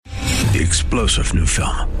The explosive new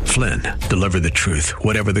film, Flynn, deliver the truth,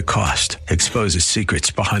 whatever the cost, exposes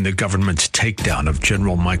secrets behind the government's takedown of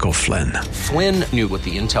General Michael Flynn. Flynn knew what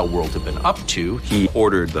the intel world had been up to. He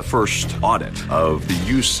ordered the first audit of the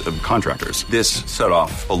use of contractors. This set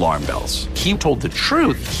off alarm bells. He told the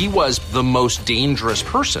truth. He was the most dangerous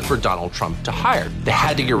person for Donald Trump to hire. They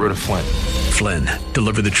had to get rid of Flynn. Flynn,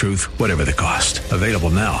 deliver the truth, whatever the cost. Available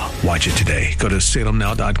now. Watch it today. Go to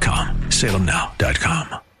salemnow.com.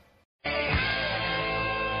 salemnow.com.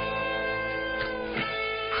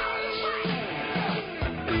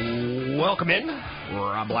 Welcome in,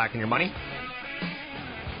 Rob Black and Your Money.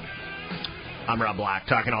 I'm Rob Black,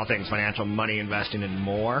 talking all things financial, money, investing, and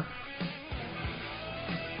more.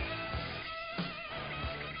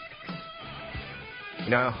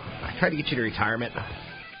 You know, I tried to get you to retirement,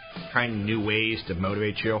 trying new ways to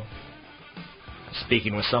motivate you.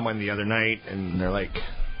 Speaking with someone the other night, and they're like,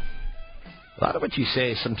 a lot of what you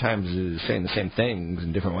say sometimes is saying the same things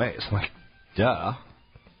in different ways. I'm like, duh.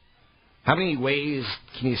 How many ways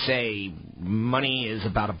can you say money is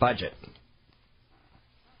about a budget?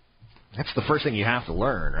 That's the first thing you have to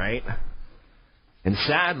learn, right? And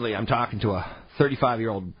sadly, I'm talking to a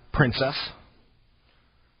 35-year-old princess,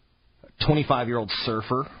 a 25-year-old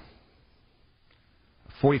surfer,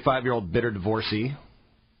 a 45-year-old bitter divorcee,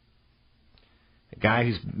 a guy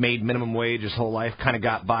who's made minimum wage his whole life, kind of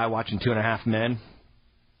got by watching 2.5 Men,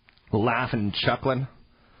 laughing and chuckling.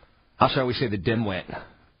 How shall we say the dimwit?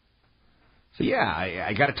 So, yeah,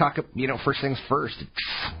 I got to talk, first things first. You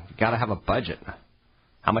got to have a budget.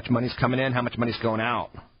 How much money's coming in, how much money's going out.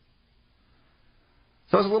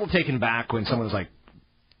 So I was a little taken back when someone was like,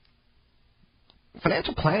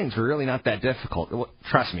 financial planning's really not that difficult. Well,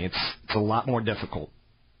 trust me, it's a lot more difficult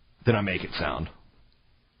than I make it sound.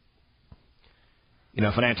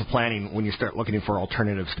 Financial planning, when you start looking for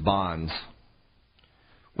alternatives to bonds,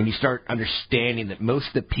 when you start understanding that most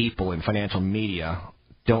of the people in financial media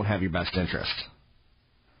don't have your best interest.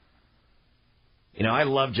 I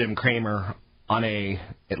love Jim Cramer on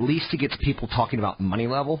at least he gets people talking about money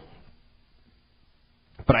level.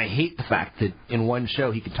 But I hate the fact that in one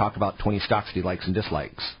show he can talk about 20 stocks that he likes and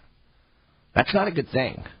dislikes. That's not a good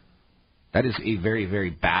thing. That is a very,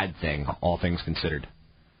 very bad thing, all things considered.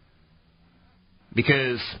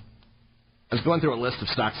 Because I was going through a list of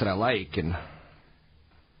stocks that I like, and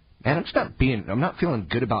man, I'm not feeling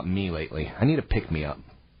good about me lately. I need a pick-me-up.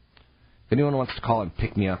 If anyone wants to call and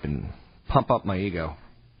pick me up and pump up my ego,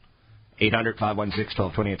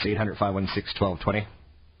 800-516-1220. It's 800-516-1220.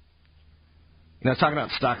 I was talking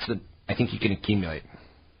about stocks that I think you can accumulate.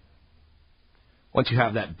 Once you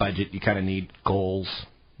have that budget, you kind of need goals.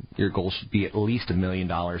 Your goal should be at least $1 million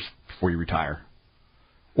before you retire.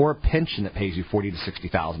 Or a pension that pays you $40,000 to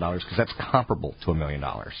 $60,000, because that's comparable to $1 million.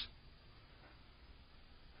 $40,000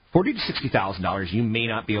 to $60,000, you may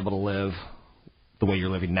not be able to live the way you're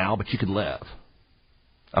living now, but you could live.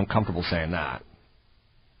 I'm comfortable saying that.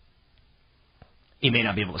 You may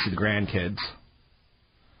not be able to see the grandkids.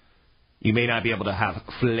 You may not be able to have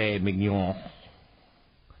filet mignon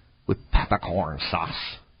with peppercorn sauce,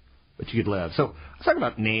 but you could live. So I was talking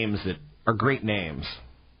about names that are great names,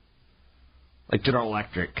 like General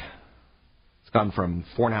Electric. It's gone from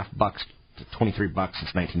 $4.50 to $23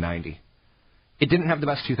 since 1990. It didn't have the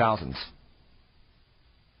best 2000s.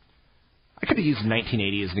 I could have used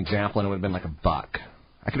 1980 as an example, and it would have been like $1.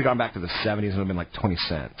 I could have gone back to the 70s, and it would have been like 20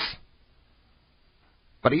 cents.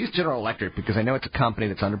 But I use General Electric because I know it's a company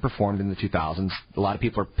that's underperformed in the 2000s. A lot of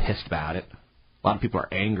people are pissed about it. A lot of people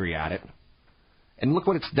are angry at it. And look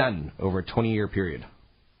what it's done over a 20-year period,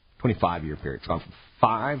 25-year period. It's gone from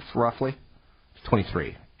 5, roughly, to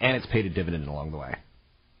 23. And it's paid a dividend along the way.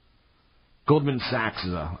 Goldman Sachs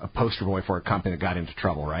is a poster boy for a company that got into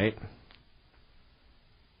trouble, right?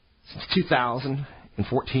 Since 2000, in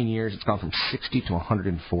 14 years, it's gone from 60 to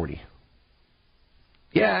 140.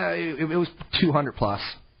 Yeah, it was 200 plus.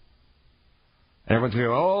 And everyone's going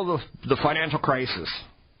to go, the financial crisis.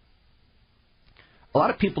 A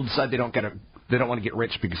lot of people decide they don't want to get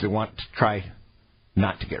rich because they want to try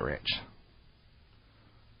not to get rich.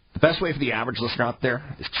 The best way for the average listener out there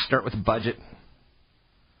is to start with a budget,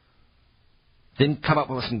 then come up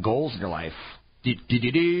with some goals in your life.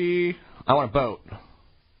 I want a boat.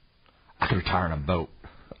 I could retire on a boat.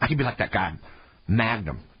 I could be like that guy,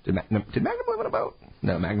 Magnum. Did Magnum live on a boat?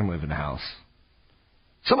 No, Magnum lived in a house.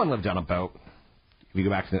 Someone lived on a boat. If you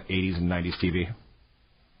go back to the 80s and 90s TV.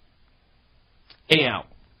 Anyhow,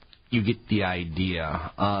 you get the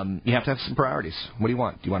idea. You have to have some priorities. What do you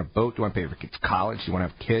want? Do you want a boat? Do you want to pay for kids' college? Do you want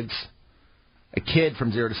to have kids? A kid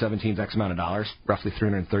from 0 to 17 is X amount of dollars, roughly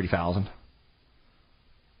 $330,000.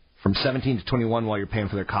 from 17 to 21 while you're paying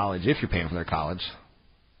for their college, if you're paying for their college,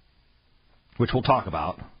 which we'll talk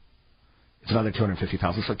about, it's another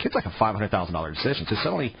 $250,000. So a kid's like a $500,000 decision. So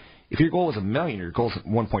suddenly, if your goal is $1 million, your goal is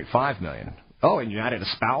 $1.5 million. Oh, and you added a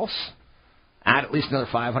spouse? Add at least another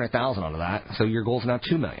 $500,000 onto that. So your goal is now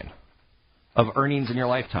 $2 million of earnings in your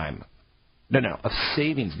lifetime. No, of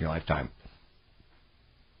savings in your lifetime.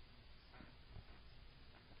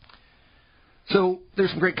 So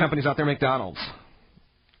there's some great companies out there, McDonald's.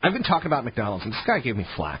 I've been talking about McDonald's, and this guy gave me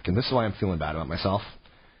flack, and this is why I'm feeling bad about myself.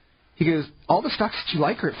 He goes, all the stocks that you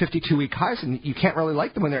like are at 52-week highs, and you can't really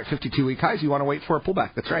like them when they're at 52-week highs. You want to wait for a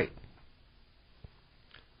pullback. That's right.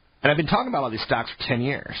 And I've been talking about all these stocks for 10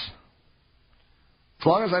 years. As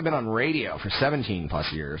long as I've been on radio for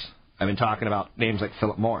 17-plus years, I've been talking about names like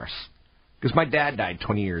Philip Morris. Because my dad died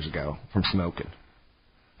 20 years ago from smoking.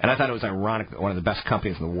 And I thought it was ironic that one of the best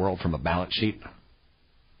companies in the world from a balance sheet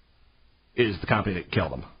is the company that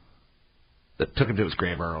killed him, that took him to his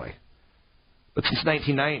grave early. But since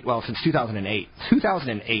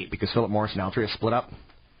 2008, because Philip Morris and Altria split up,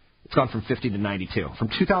 it's gone from 50 to 92. From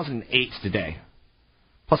 2008 to today,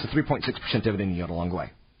 plus a 3.6% dividend yield along the way.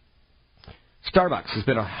 Starbucks has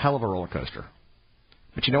been a hell of a roller coaster.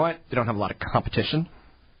 But you know what? They don't have a lot of competition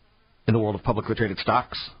in the world of publicly traded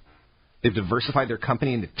stocks. They've diversified their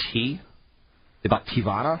company into tea. They bought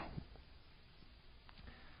Teavana.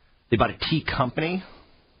 They bought a tea company,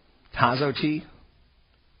 Tazo Tea.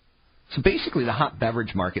 So basically the hot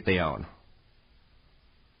beverage market they own.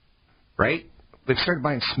 Right? They've started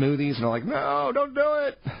buying smoothies, and they're like, no, don't do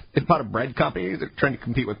it. They bought a bread company. They're trying to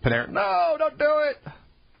compete with Panera. No, don't do it.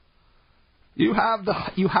 You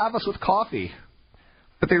have us with coffee.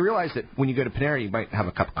 But they realize that when you go to Panera, you might have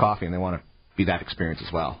a cup of coffee, and they want to be that experience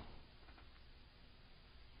as well.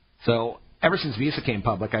 So ever since Visa came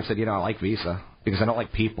public, I've said, I like Visa because I don't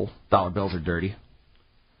like people. Dollar bills are dirty.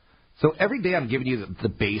 So every day I'm giving you the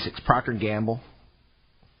basics. Procter & Gamble.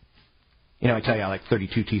 I tell you I like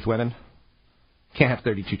 32 teeth women. Can't have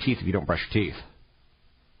 32 teeth if you don't brush your teeth.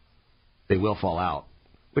 They will fall out.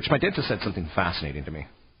 Which my dentist said something fascinating to me.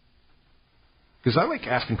 Because I like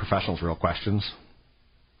asking professionals real questions.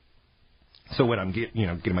 So when I'm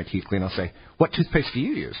getting my teeth clean, I'll say, what toothpaste do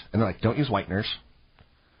you use? And they're like, don't use whiteners.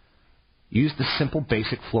 Use the simple,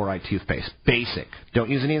 basic fluoride toothpaste. Basic. Don't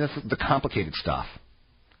use any of the complicated stuff.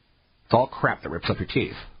 It's all crap that rips up your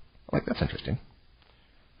teeth. I'm like, that's interesting.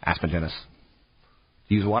 Ask my dentist.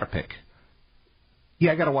 Do you use a water pick?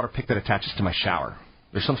 Yeah, I got a water pick that attaches to my shower.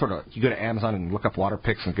 There's some sort of, you go to Amazon and look up water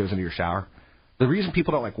picks and it goes into your shower. The reason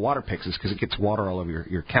people don't like water picks is because it gets water all over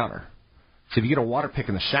your counter. So if you get a water pick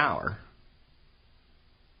in the shower,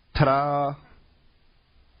 ta-da!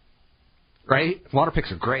 Right? Water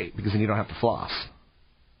picks are great because then you don't have to floss.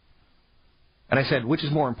 And I said, which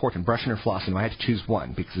is more important, brushing or flossing? I had to choose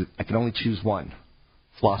one because I can only choose one.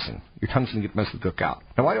 Flossing. Your tongue's going to get most of the gook out.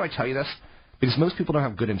 Now, why do I tell you this? Because most people don't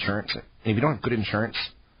have good insurance. And if you don't have good insurance,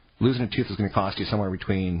 losing a tooth is going to cost you somewhere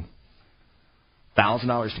between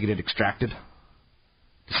 $1,000 to get it extracted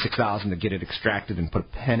to $6,000 to get it extracted and put a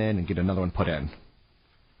pen in and get another one put in.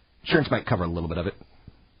 Insurance might cover a little bit of it.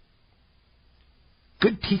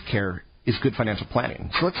 Good teeth care is good financial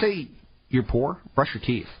planning. So let's say you're poor, brush your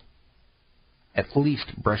teeth. At least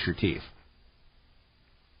brush your teeth.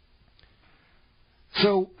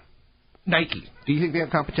 So, Nike, do you think they have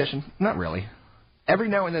competition? Not really. Every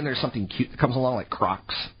now and then there's something cute that comes along like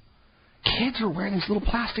Crocs. Kids are wearing these little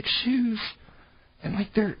plastic shoes. And like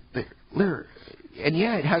they're and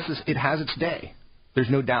yeah, it has its day. There's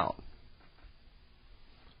no doubt.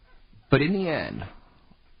 But in the end,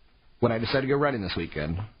 when I decided to go running this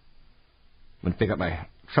weekend, I'm going to pick up my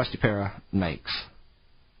trusty pair of Nikes.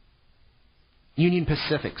 Union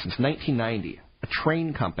Pacific, since 1990, a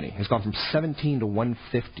train company, has gone from 17 to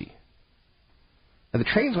 150. Now, the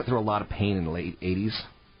trains went through a lot of pain in the late 80s.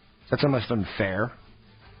 That's almost unfair.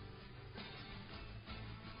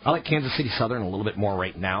 I like Kansas City Southern a little bit more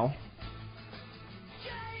right now.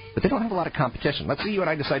 But they don't have a lot of competition. Let's say you and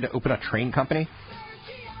I decide to open a train company.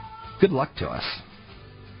 Good luck to us.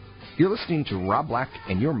 You're listening to Rob Black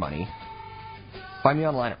and Your Money. Find me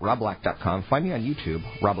online at robblack.com. Find me on YouTube,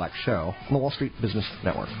 Rob Black Show, on the Wall Street Business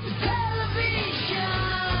Network.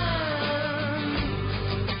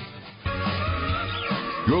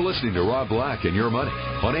 You're listening to Rob Black and Your Money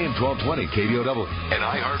on AM 1220 KDOW, an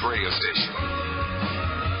iHeart radio station.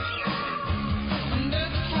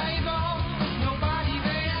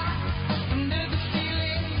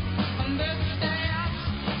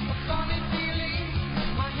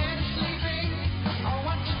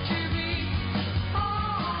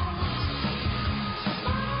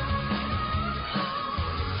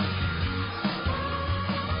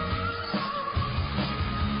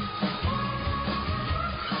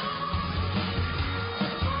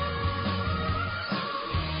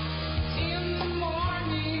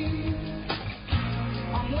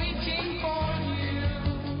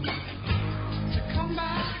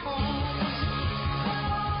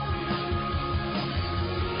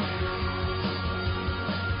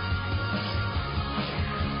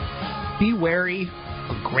 Be wary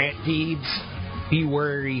of grant deeds. Be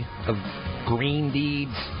wary of green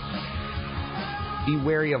deeds. Be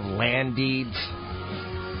wary of land deeds.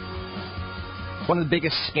 One of the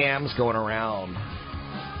biggest scams going around.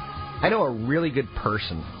 I know a really good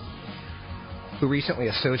person who recently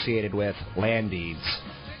associated with land deeds.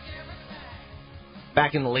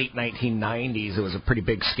 Back in the late 1990s, it was a pretty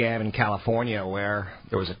big scam in California where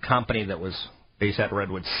there was a company that was based at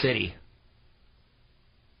Redwood City.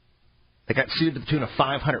 They got sued to the tune of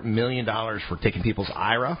 $500 million for taking people's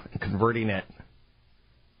IRA and converting it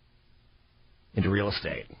into real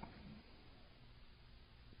estate.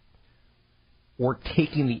 Or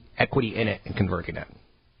taking the equity in it and converting it.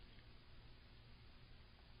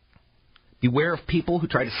 Beware of people who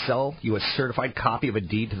try to sell you a certified copy of a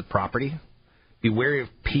deed to the property. Be wary of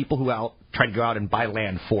people who try to go out and buy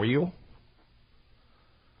land for you.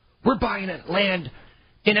 We're buying land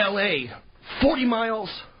in L.A., 40 miles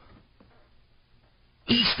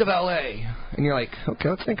east of L.A. And you're like, okay,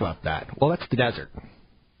 let's think about that. Well, that's the desert.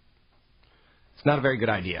 It's not a very good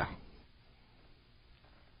idea.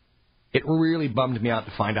 It really bummed me out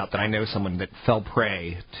to find out that I know someone that fell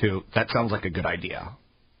prey to, that sounds like a good idea.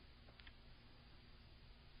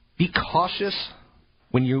 Be cautious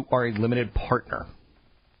when you are a limited partner.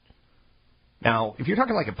 Now, if you're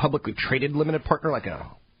talking like a publicly traded limited partner, like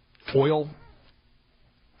a oil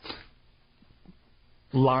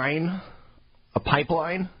line, a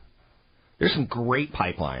pipeline, there's some great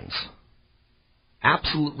pipelines.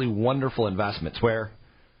 Absolutely wonderful investments where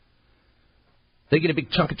they get a big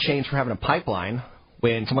chunk of change for having a pipeline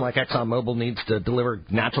when someone like ExxonMobil needs to deliver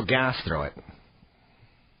natural gas through it.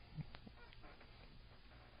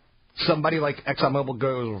 Somebody like ExxonMobil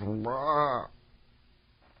goes,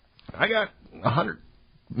 I got 100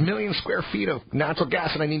 million square feet of natural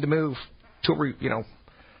gas that I need to move to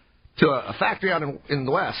a factory out in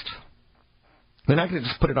the West. They're not going to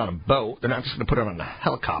just put it on a boat. They're not just going to put it on a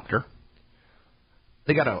helicopter.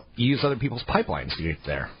 They got to use other people's pipelines to get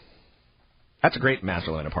there. That's a great master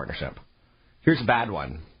limited partnership. Here's a bad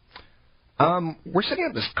one. We're setting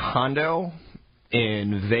up this condo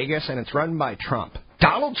in Vegas, and it's run by Trump.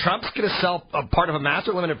 Donald Trump's going to sell a part of a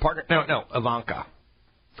master limited partner? No, Ivanka.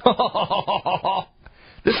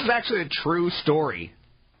 This is actually a true story.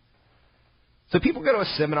 So people go to a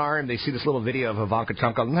seminar and they see this little video of Ivanka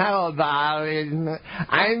Trump going, hello, darling,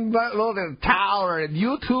 I'm a little tower, and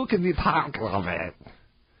you too can be part of it. And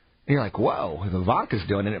you're like, whoa, if Ivanka's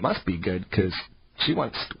doing it, it must be good because she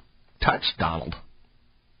wants to touch Donald.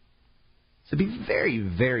 So be very,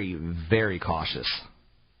 very, very cautious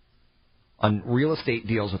on real estate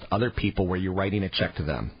deals with other people where you're writing a check to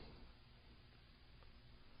them.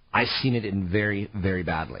 I've seen it in very, very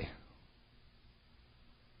badly.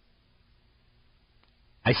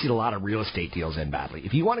 I see a lot of real estate deals in badly.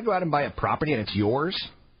 If you want to go out and buy a property and it's yours,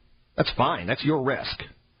 that's fine. That's your risk.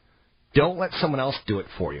 Don't let someone else do it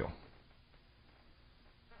for you.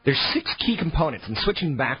 There's 6 key components, and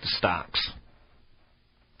switching back to stocks,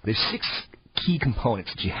 there's 6 key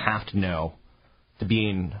components that you have to know to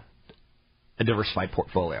being a diversified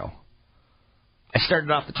portfolio. I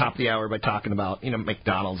started off the top of the hour by talking about,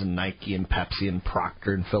 McDonald's and Nike and Pepsi and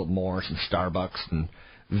Procter and Philip Morris and Starbucks and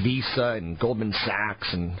Visa and Goldman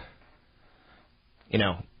Sachs and,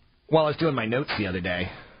 while I was doing my notes the other day,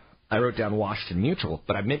 I wrote down Washington Mutual,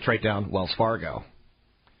 but I meant to write down Wells Fargo.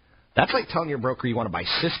 That's like telling your broker you want to buy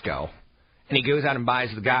Cisco, and he goes out and buys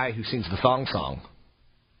the guy who sings the thong song.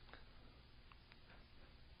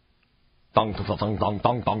 Thong, thong, thong, thong,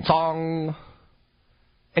 thong, thong, thong.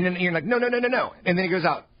 And then you're like, no. And then he goes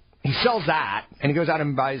out, he sells that, and he goes out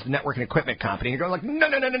and buys the network and equipment company. And you're going like,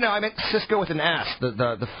 no, I meant Cisco with an S,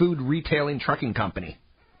 the food retailing trucking company.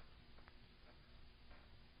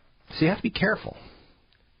 So you have to be careful.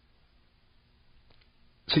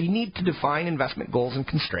 So you need to define investment goals and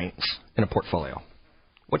constraints in a portfolio.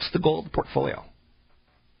 What's the goal of the portfolio?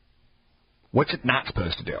 What's it not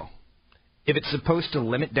supposed to do? If it's supposed to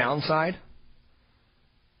limit downside,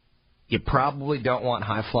 you probably don't want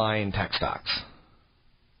high-flying tech stocks.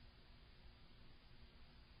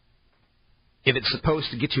 If it's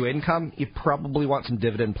supposed to get you income, you probably want some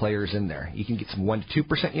dividend players in there. You can get some 1 to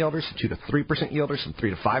 2% yielders, some 2 to 3% yielders, some 3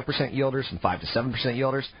 to 5% yielders, some 5 to 7%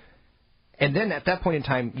 yielders. And then at that point in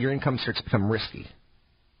time, your income starts to become risky.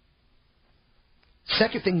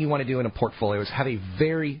 Second thing you want to do in a portfolio is have a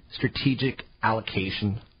very strategic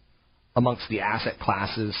allocation amongst the asset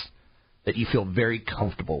classes that you feel very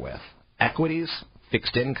comfortable with. Equities,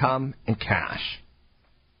 fixed income, and cash.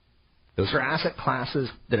 Those are asset classes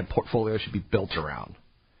that a portfolio should be built around.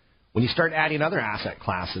 When you start adding other asset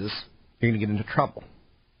classes, you're going to get into trouble.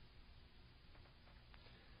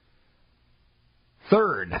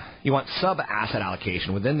 Third, you want sub-asset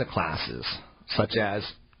allocation within the classes, such as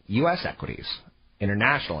U.S. equities,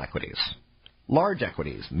 international equities, large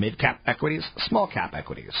equities, mid-cap equities, small-cap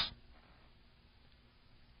equities.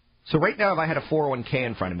 So right now, if I had a 401k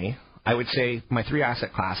in front of me, I would say my 3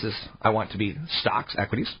 asset classes I want to be stocks,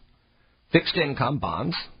 equities, fixed income,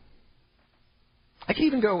 bonds. I could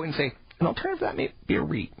even go and say an alternative to that may be a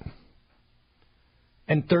REIT.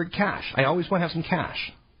 And third, cash. I always want to have some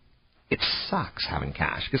cash. It sucks having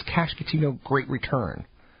cash because cash gets you no great return.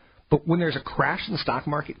 But when there's a crash in the stock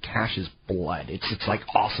market, cash is blood. It's like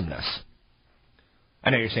awesomeness. I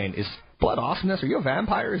know you're saying, is blood awesomeness? Are you a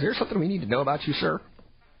vampire? Is there something we need to know about you, sir?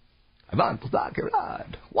 I want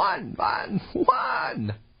blood. One.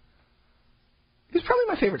 He's probably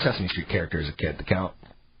my favorite Sesame Street character as a kid, the Count.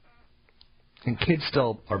 And kids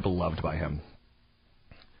still are beloved by him.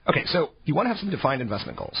 Okay, so you want to have some defined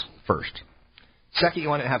investment goals, first. Second, you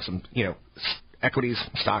want to have some, equities,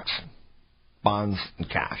 stocks, bonds, and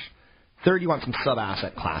cash. Third, you want some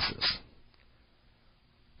sub-asset classes.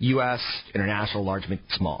 U.S., international, large, mid,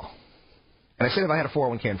 small. And I said if I had a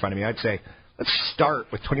 401k in front of me, I'd say, let's start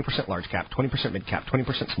with 20% large cap, 20% mid cap,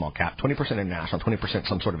 20% small cap, 20% international, 20%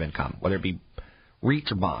 some sort of income, whether it be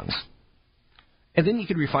REITs or bonds. And then you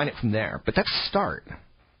could refine it from there. But that's a start.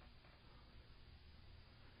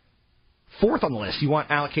 Fourth on the list, you want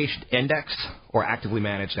allocation to indexed or actively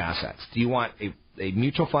managed assets. Do you want a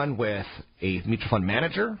mutual fund with a mutual fund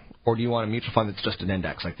manager, or do you want a mutual fund that's just an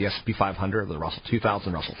index, like the S&P 500, the Russell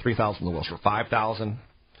 2000, Russell 3000, the Wilshire 5000,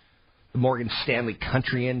 the Morgan Stanley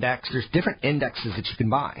Country Index? There's different indexes that you can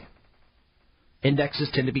buy. Indexes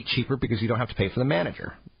tend to be cheaper because you don't have to pay for the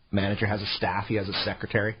manager. Manager has a staff, he has a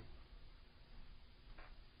secretary.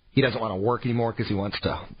 He doesn't want to work anymore because he wants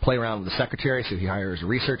to play around with the secretary, so he hires a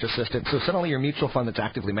research assistant. So suddenly your mutual fund that's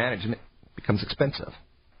actively managed becomes expensive.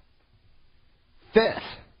 Fifth,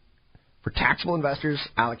 for taxable investors,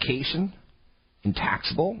 allocation in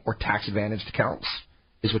taxable or tax-advantaged accounts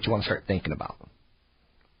is what you want to start thinking about.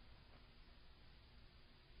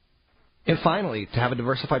 And finally, to have a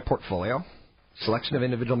diversified portfolio, selection of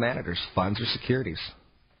individual managers, funds, or securities.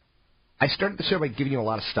 I started the show by giving you a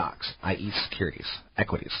lot of stocks, i.e. securities,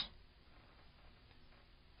 equities.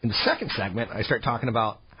 In the second segment, I start talking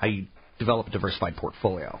about how you develop a diversified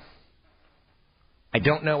portfolio. I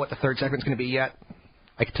don't know what the third segment's going to be yet.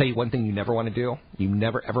 I can tell you one thing you never want to do. You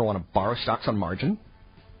never, ever want to borrow stocks on margin.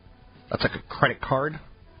 That's like a credit card.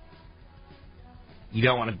 You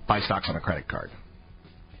don't want to buy stocks on a credit card.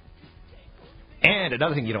 And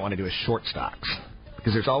another thing you don't want to do is short stocks,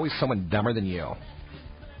 because there's always someone dumber than you.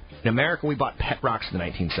 In America, we bought pet rocks in the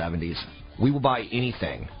 1970s. We will buy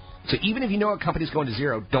anything. So even if you know a company's going to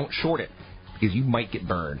zero, don't short it, because you might get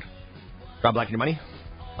burned. Rob Black and your money?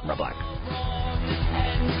 I'm Rob Black.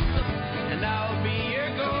 And I'll be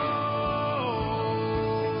your gold,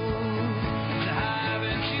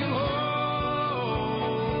 having you hold,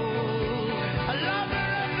 a lover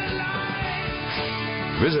of the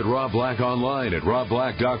light. Visit Rob Black online at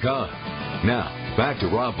robblack.com. Now, back to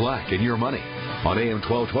Rob Black and your money on AM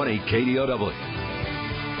 1220 KDOW.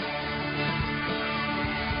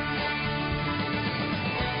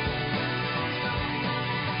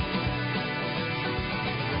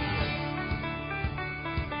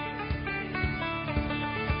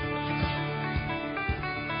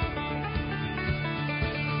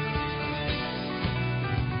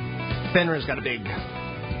 FINRA's got a big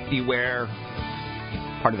beware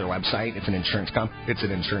part of their website. It's an insurance it's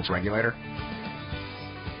an insurance regulator.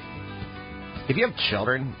 If you have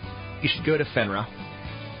children, you should go to FINRA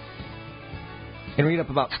and read up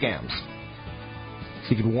about scams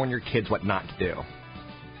so you can warn your kids what not to do.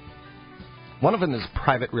 One of them is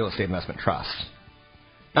private real estate investment trusts.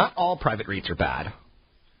 Not all private REITs are bad,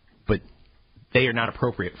 but they are not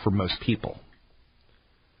appropriate for most people.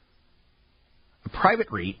 A private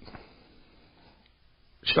REIT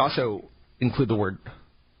should also include the word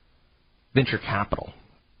venture capital.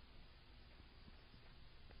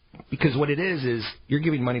 Because what it is you're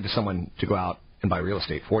giving money to someone to go out and buy real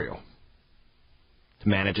estate for you, to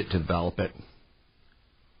manage it, to develop it.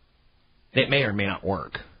 It may or may not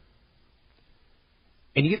work.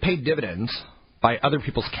 And you get paid dividends by other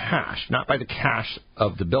people's cash, not by the cash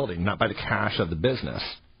of the building, not by the cash of the business,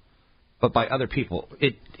 but by other people.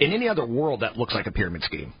 In any other world, that looks like a pyramid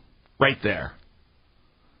scheme. Right there.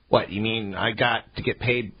 What, you mean I got to get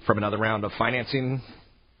paid from another round of financing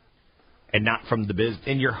and not from the biz?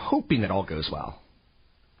 And you're hoping that all goes well.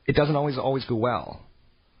 It doesn't always go well.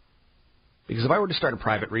 Because if I were to start a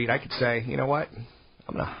private REIT, I could say, you know what?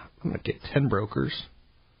 I'm gonna get 10 brokers,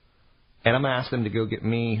 and I'm going to ask them to go get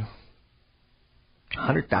me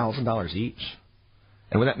 $100,000 each.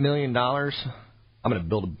 And with that $1 million, I'm going to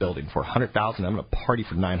build a building for $100,000. I'm going to party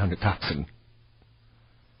for $900,000.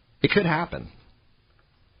 It could happen.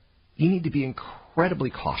 You need to be incredibly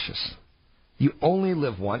cautious. You only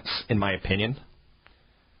live once, in my opinion.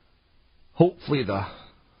 Hopefully the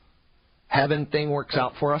heaven thing works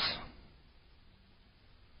out for us.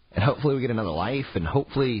 And hopefully we get another life. And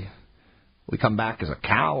hopefully we come back as a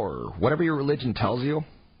cow or whatever your religion tells you.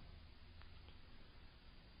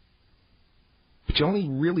 But you only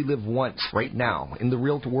really live once right now in the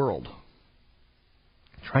real world.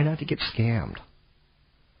 Try not to get scammed.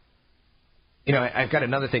 You know, I've got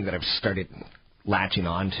another thing that I've started latching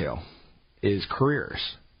on to is careers.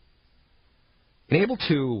 Being able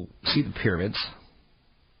to see the pyramids,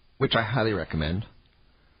 which I highly recommend.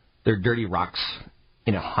 They're dirty rocks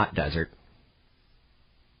in a hot desert.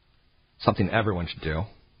 Something everyone should do.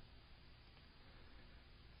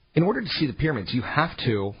 In order to see the pyramids, you have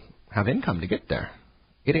to have income to get there.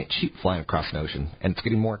 It ain't cheap flying across an ocean, and it's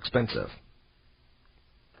getting more expensive.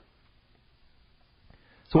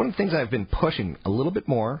 So one of the things I've been pushing a little bit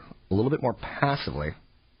more passively,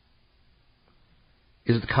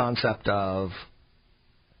 is the concept of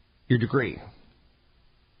your degree.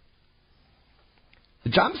 The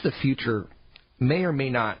jobs of the future may or may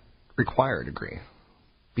not require a degree,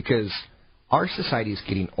 because our society is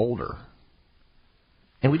getting older,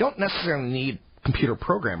 and we don't necessarily need computer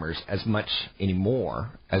programmers as much anymore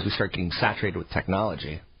as we start getting saturated with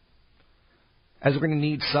technology, as we're going to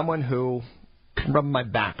need someone who can rub my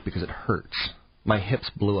back because it hurts. My hips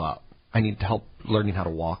blew up. I need help learning how to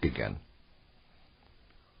walk again.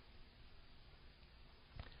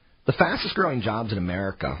 The fastest growing jobs in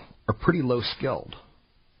America are pretty low skilled.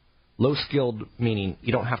 Low skilled meaning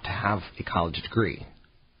you don't have to have a college degree.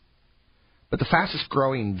 But the fastest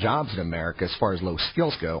growing jobs in America, as far as low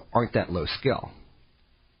skills go, aren't that low skill.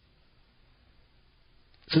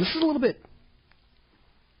 So this is a little bit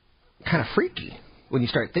kind of freaky when you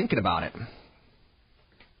start thinking about it.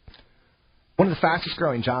 One of the fastest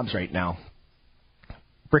growing jobs right now,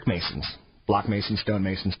 brick masons, block masons, stone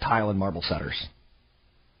masons, tile and marble setters.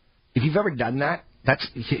 If you've ever done that,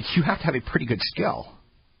 you have to have a pretty good skill.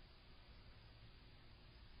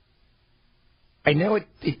 I know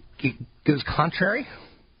it goes contrary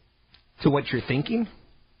to what you're thinking.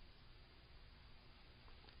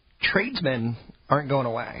 Tradesmen aren't going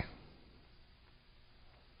away.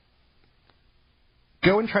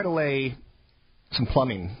 Go and try to lay some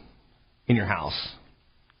plumbing in your house.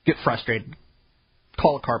 Get frustrated.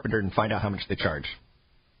 Call a carpenter and find out how much they charge.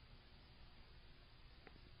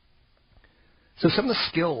 So some of the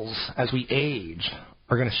skills as we age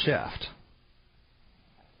are going to shift.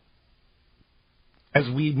 As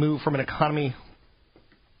we move from an economy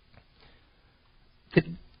that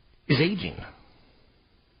is aging.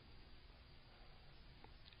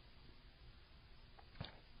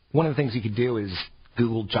 One of the things you could do is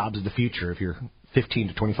Google jobs of the future if you're 15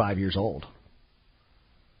 to 25 years old.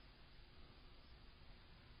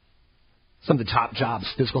 Some of the top jobs: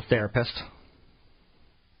 physical therapist,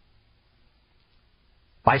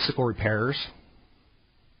 bicycle repairers.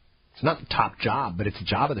 It's not the top job, but it's a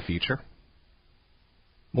job of the future.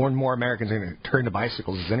 More and more Americans are going to turn to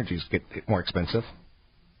bicycles as energies get more expensive.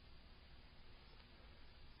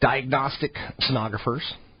 Diagnostic sonographers.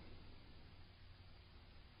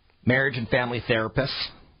 Marriage and family therapists.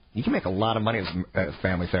 You can make a lot of money as a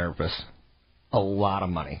family therapist. A lot of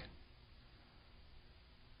money.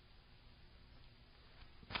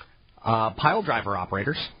 Pile driver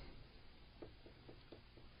operators.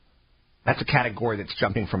 That's a category that's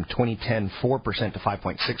jumping from 2010 4% to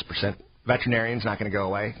 5.6%. Veterinarian's not going to go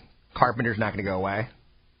away. Carpenter's not going to go away.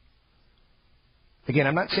 Again,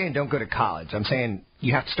 I'm not saying don't go to college. I'm saying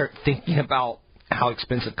you have to start thinking about how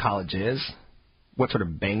expensive college is, what sort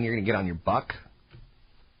of bang you're going to get on your buck.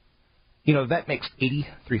 You know, vet makes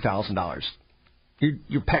 $83,000.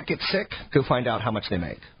 Your pet gets sick, go find out how much they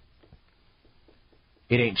make.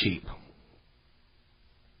 It ain't cheap.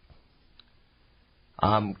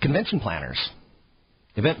 Convention planners,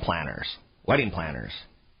 event planners, wedding planners.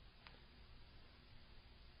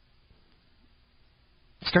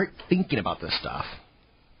 Start thinking about this stuff.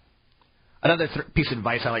 Another piece of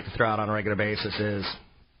advice I like to throw out on a regular basis is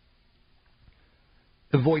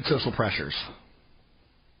avoid social pressures.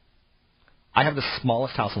 I have the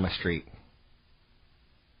smallest house on my street.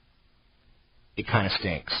 It kind of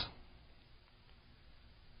stinks.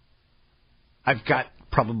 I've got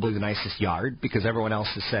probably the nicest yard because everyone else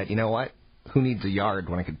has said, you know what? Who needs a yard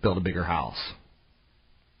when I could build a bigger house?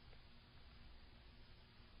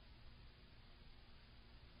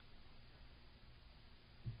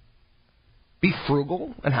 Be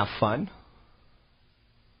frugal and have fun.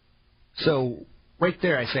 So, right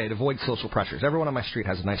there I say, avoid social pressures. Everyone on my street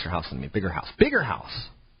has a nicer house than me, bigger house. Bigger house!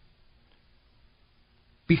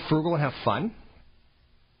 Be frugal and have fun?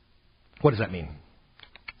 What does that mean?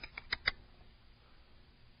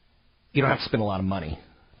 You don't have to spend a lot of money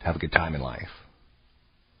to have a good time in life.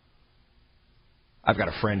 I've got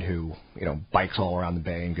a friend who, bikes all around the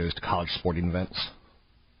Bay and goes to college sporting events.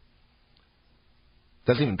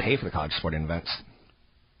 Doesn't even pay for the college sporting events.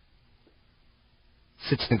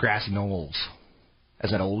 Sits in the grassy knolls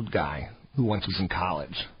as that old guy who once was in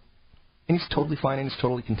college. And he's totally fine and he's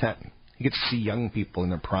totally content. He gets to see young people in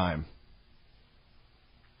their prime.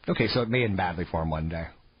 Okay, so it may end badly for him one day.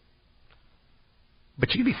 But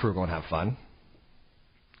you can be frugal and have fun.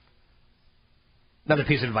 Another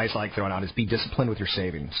piece of advice I like throwing out is be disciplined with your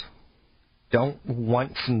savings. Don't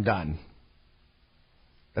once and done.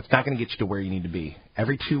 That's not going to get you to where you need to be.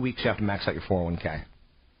 Every 2 weeks you have to max out your 401k.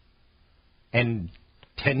 And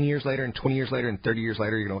 10 years later and 20 years later and 30 years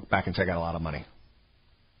later, you're going to look back and say, I got a lot of money.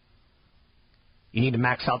 You need to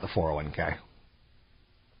max out the 401k.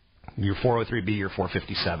 Your 403b, your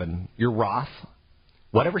 457, your Roth,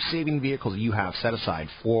 whatever saving vehicles you have set aside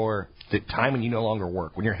for the time when you no longer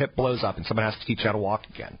work, when your hip blows up and someone has to teach you how to walk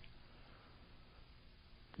again.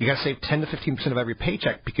 You got to save 10 to 15% of every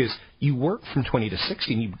paycheck because you work from 20 to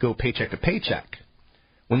 60 and you go paycheck to paycheck.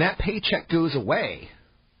 When that paycheck goes away,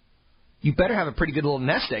 you better have a pretty good little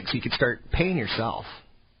nest egg so you can start paying yourself.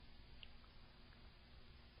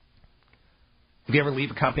 If you ever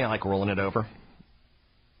leave a company, I like rolling it over.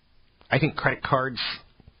 I think credit cards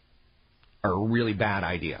are a really bad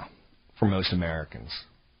idea for most Americans.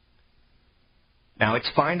 Now, it's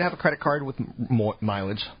fine to have a credit card with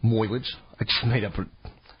mileage.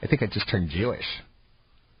 I think I just turned Jewish.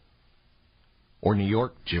 Or New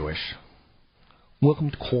York Jewish.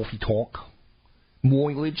 Welcome to Coffee Talk.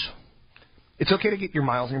 Mileage. It's okay to get your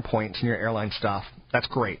miles and your points and your airline stuff. That's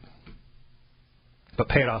great. But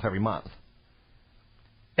pay it off every month.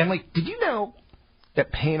 And, did you know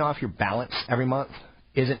that paying off your balance every month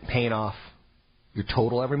isn't paying off your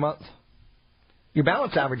total every month? Your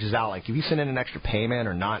balance averages out. If you send in an extra payment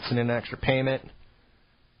or not send in an extra payment,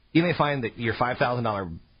 you may find that your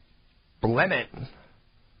 $5,000 limit,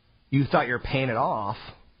 you thought you were paying it off,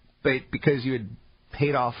 but because you had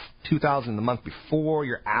paid off $2,000 the month before,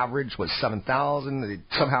 your average was $7,000.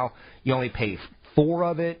 Somehow you only pay 4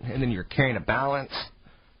 of it, and then you're carrying a balance.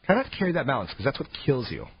 Try not to carry that balance because that's what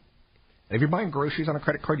kills you. And if you're buying groceries on a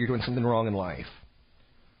credit card, you're doing something wrong in life.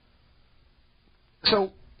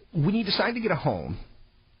 So when you decide to get a home,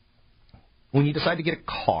 when you decide to get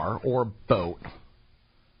a car or a boat,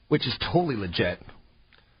 which is totally legit,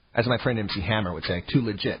 as my friend MC Hammer would say, too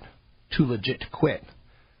legit to quit.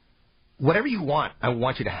 Whatever you want, I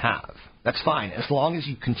want you to have. That's fine, as long as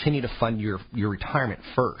you continue to fund your retirement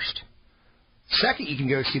first. Second, you can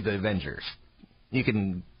go see the Avengers. You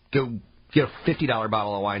can go get a $50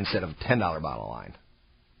 bottle of wine instead of a $10 bottle of wine.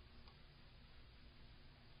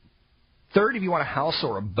 Third, if you want a house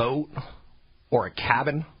or a boat or a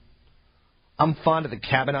cabin, I'm fond of the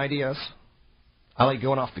cabin ideas. I like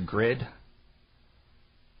going off the grid.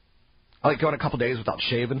 I like going a couple days without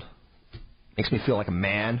shaving. Makes me feel like a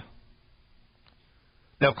man.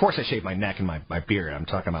 Now, of course, I shave my neck and my beard. I'm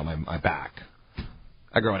talking about my back.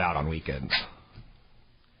 I grow it out on weekends.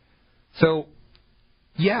 So,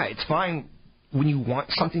 yeah, it's fine when you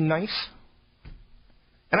want something nice.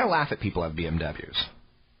 And I laugh at people who have BMWs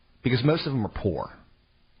because most of them are poor.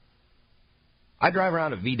 I drive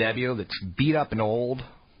around a VW that's beat up and old.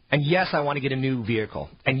 And yes, I want to get a new vehicle.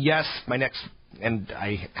 And yes, and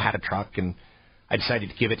I had a truck and I decided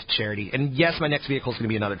to give it to charity. And yes, my next vehicle is going to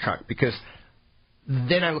be another truck because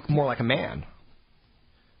then I look more like a man.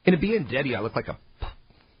 In a BMW, I look like a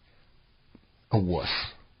wuss.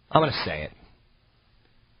 I'm going to say it.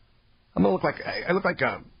 I look like he's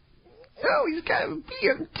got a BMW,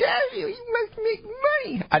 he must make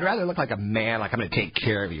money. I'd rather look like a man, like I'm going to take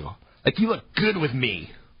care of you. Like you look good with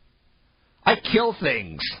me. I kill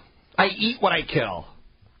things. I eat what I kill.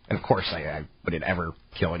 And of course, I wouldn't ever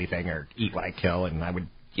kill anything or eat what I kill, and I would,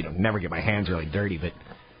 never get my hands really dirty, but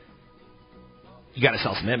you got to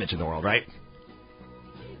sell some image in the world, right?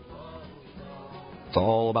 It's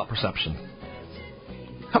all about perception.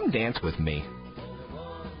 Come dance with me.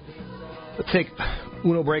 Let's take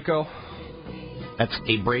uno breako. That's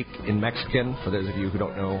a break in Mexican, for those of you who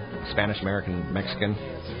don't know Spanish, American, Mexican.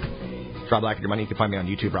 It's Rob Black and Your Money. You can find me on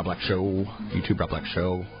YouTube, Rob Black Show, YouTube, Rob Black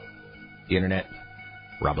Show, the internet,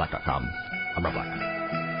 robblack.com. I'm Rob Black.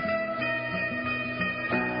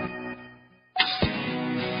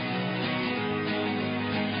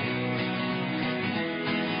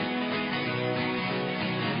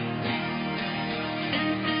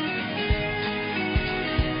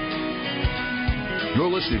 You're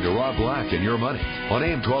listening to Rob Black and Your Money on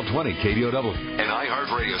AM 1220 KDOW, an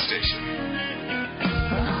iHeart radio station.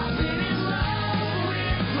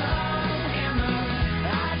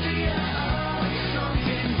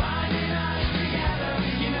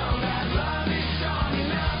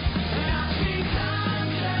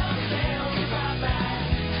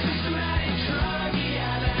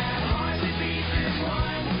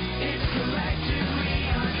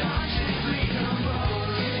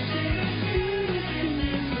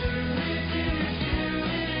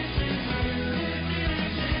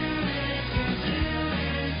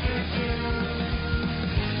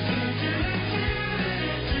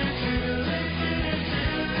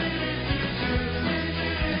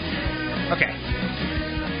 Okay.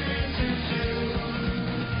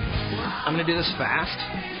 I'm going to do this fast.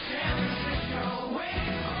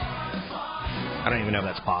 I don't even know if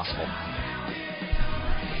that's possible.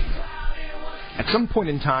 At some point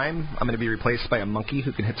in time, I'm going to be replaced by a monkey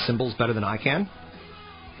who can hit cymbals better than I can.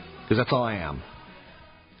 Because that's all I am.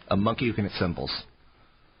 A monkey who can hit cymbals.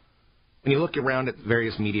 When you look around at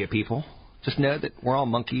various media people, just know that we're all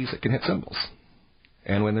monkeys that can hit cymbals.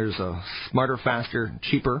 And when there's a smarter, faster,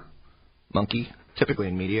 cheaper monkey, typically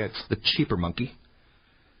in media, it's the cheaper monkey.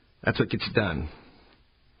 That's what gets done.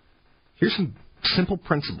 Here's some simple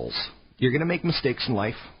principles. You're going to make mistakes in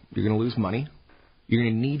life. You're going to lose money. You're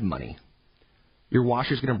going to need money. Your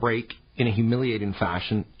washer's going to break in a humiliating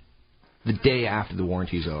fashion the day after the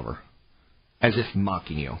warranty's over, as if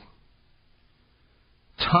mocking you.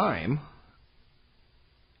 Time,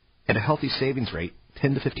 at a healthy savings rate,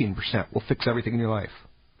 10 to 15%, will fix everything in your life.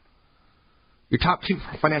 Your top 2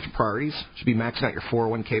 financial priorities should be maxing out your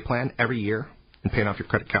 401k plan every year and paying off your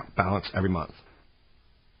credit account balance every month.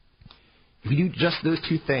 If you do just those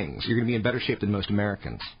 2 things, you're going to be in better shape than most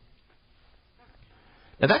Americans.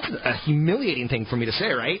 Now, that's a humiliating thing for me to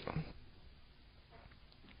say, right?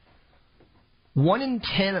 1 in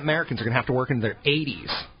 10 Americans are going to have to work into their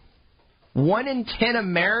 80s. 1 in 10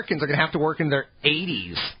 Americans are going to have to work in their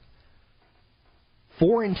 80s.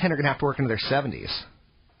 4 in 10 are going to have to work into their 70s.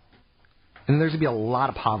 And there's going to be a lot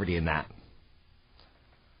of poverty in that.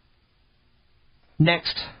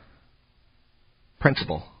 Next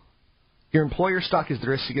principle. Your employer stock is the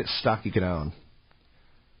riskiest stock you can own.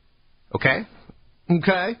 Okay?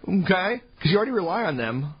 Okay? Okay? Because you already rely on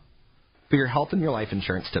them for your health and your life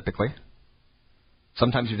insurance, typically.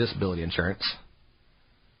 Sometimes your disability insurance.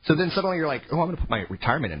 So then suddenly you're like, oh, I'm going to put my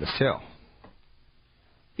retirement in this too.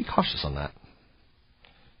 Be cautious on that.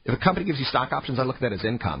 If a company gives you stock options, I look at that as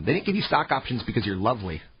income. They didn't give you stock options because you're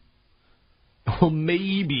lovely. Well,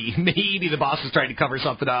 maybe the boss is trying to cover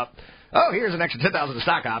something up. Oh, here's an extra $10,000 in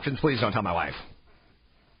stock options. Please don't tell my wife.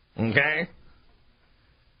 Okay?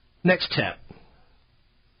 Next tip.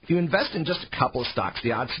 If you invest in just a couple of stocks,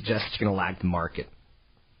 the odds suggest you're going to lag the market.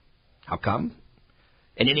 How come?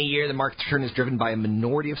 In any year, the market's return is driven by a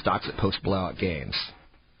minority of stocks that post blowout gains.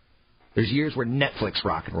 There's years where Netflix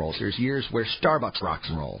rock and rolls. There's years where Starbucks rocks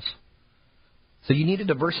and rolls. So you need to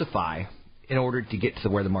diversify in order to get to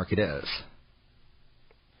where the market is.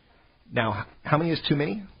 Now, how many is too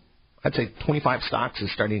many? I'd say 25 stocks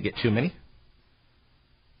is starting to get too many.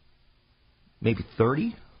 Maybe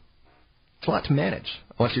 30? It's a lot to manage,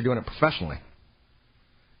 unless you're doing it professionally.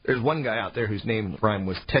 There's one guy out there whose name rhyme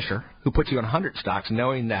was Tisher, who puts you on 100 stocks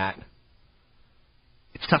knowing that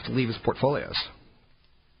it's tough to leave his portfolios.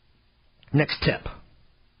 Next tip.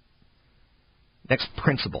 Next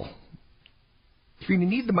principle. If you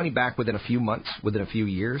need the money back within a few months, within a few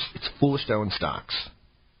years, it's foolish to own stocks.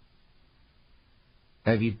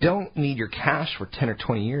 Now, if you don't need your cash for 10 or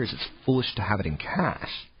 20 years, it's foolish to have it in cash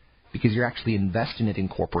because you're actually investing it in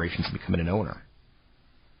corporations and becoming an owner.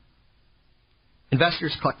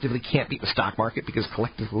 Investors collectively can't beat the stock market because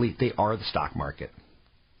collectively they are the stock market.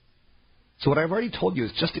 So what I've already told you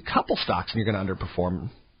is just a couple stocks and you're going to underperform.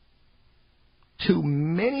 Too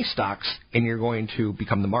many stocks and you're going to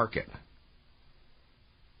become the market.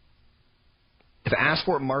 If asked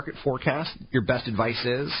for a market forecast, your best advice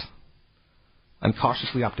is, I'm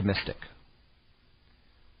cautiously optimistic.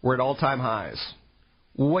 We're at all-time highs.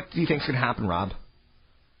 What do you think is going to happen, Rob?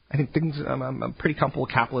 I think I'm pretty comfortable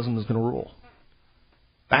capitalism is going to rule.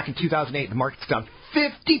 Back in 2008, the market's down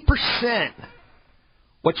 50%.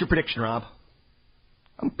 What's your prediction, Rob?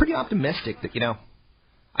 I'm pretty optimistic that,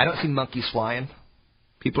 I don't see monkeys flying.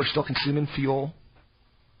 People are still consuming fuel.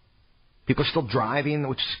 People are still driving,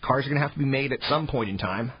 which cars are going to have to be made at some point in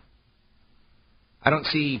time. I don't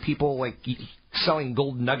see people selling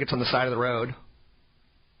gold nuggets on the side of the road.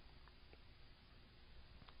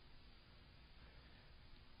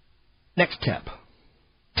 Next tip.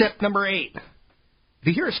 Tip number 8. If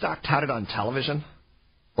you hear a stock touted on television,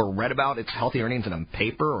 or read about its healthy earnings in a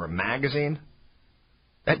paper or a magazine,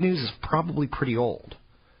 that news is probably pretty old.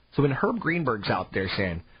 So when Herb Greenberg's out there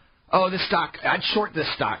saying, oh, this stock, I'd short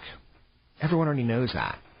this stock, everyone already knows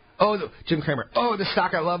that. Oh, Jim Cramer, oh, this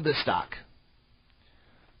stock, I love this stock.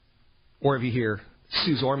 Or if you hear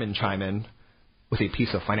Sue Zorman chime in with a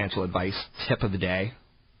piece of financial advice, tip of the day.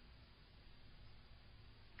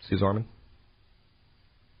 Sue Zorman?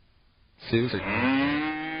 She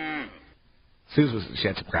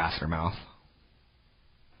had some grass in her mouth.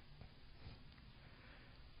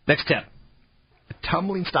 Next tip. A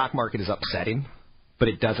tumbling stock market is upsetting, but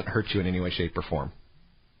it doesn't hurt you in any way, shape, or form.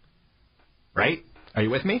 Right? Are you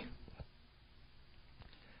with me?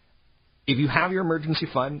 If you have your emergency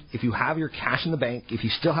fund, if you have your cash in the bank, if you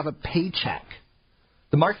still have a paycheck,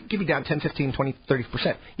 the market could be down 10, 15, 20,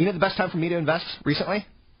 30%. You know the best time for me to invest recently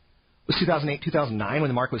was 2008, 2009 when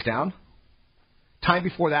the market was down. Time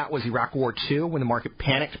before that was Iraq War II when the market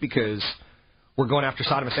panicked because we're going after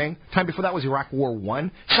Saddam Hussein. Time before that was Iraq War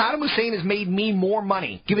I. Saddam Hussein has made me more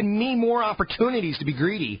money, given me more opportunities to be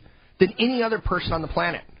greedy than any other person on the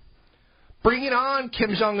planet. Bring it on,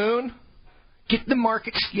 Kim Jong-un. Get the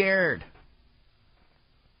market scared.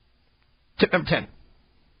 Tip number 10.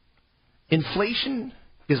 Inflation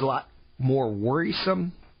is a lot more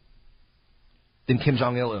worrisome than Kim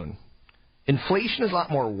Jong-il. Inflation is a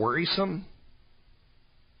lot more worrisome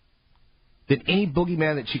than any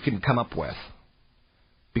boogeyman that you can come up with.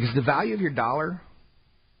 Because the value of your dollar,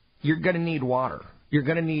 you're going to need water. You're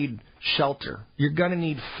going to need shelter. You're going to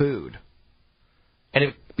need food. And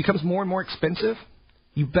if it becomes more and more expensive,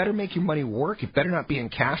 you better make your money work. It better not be in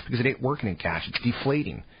cash because it ain't working in cash. It's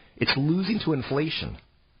deflating. It's losing to inflation.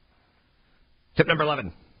 Tip number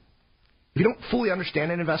 11. If you don't fully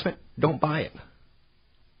understand an investment, don't buy it.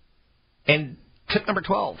 And tip number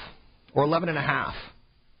 12, or 11 and a half.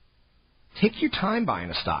 Take your time buying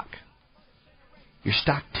a stock. Your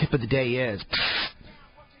stock tip of the day is...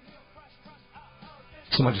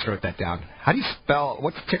 Someone just wrote that down. How do you spell...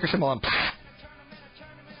 What's the ticker symbol on...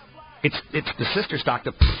 It's the sister stock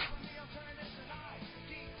to...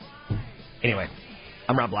 Anyway,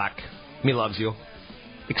 I'm Rob Black. Me loves you.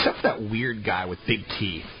 Except for that weird guy with big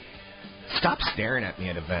teeth. Stop staring at me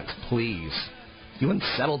at events, please. You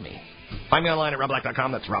unsettled me. Find me online at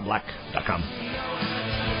robblack.com. That's robblack.com.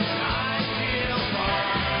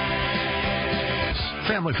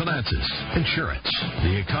 Family finances, insurance,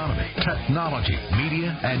 the economy, technology,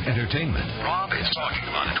 media, and entertainment. Rob is talking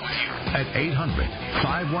about it with you at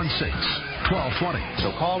 800-516-1220.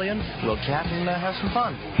 So call in, we'll chat and have some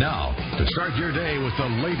fun. Now, to start your day with the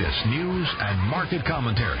latest news and market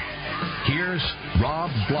commentary, here's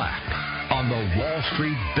Rob Black on the Wall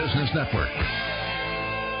Street Business Network.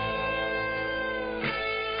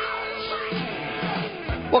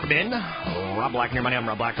 Welcome in. Rob Black and your money. I'm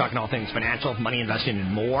Rob Black, talking all things financial, money, investing,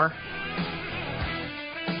 and more.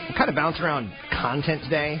 We're kind of bouncing around content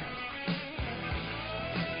today.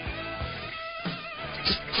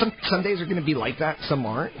 Some days are going to be like that, some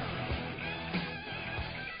aren't.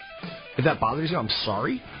 If that bothers you, I'm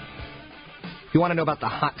sorry. If you want to know about the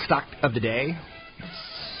hot stock of the day,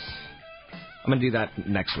 I'm going to do that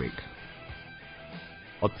next week.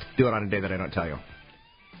 I'll do it on a day that I don't tell you.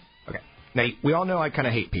 Okay. Now, we all know I kind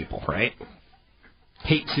of hate people, right?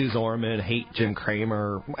 Hate Sue Zorman, hate Jim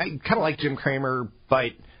Cramer. I kind of like Jim Cramer,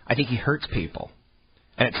 but I think he hurts people.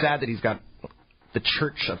 And it's sad that he's got the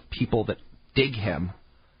church of people that dig him,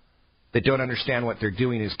 that don't understand what they're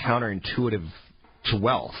doing is counterintuitive to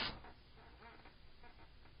wealth.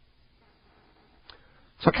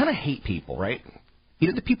 So I kind of hate people, right? You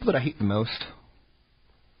know the people that I hate the most?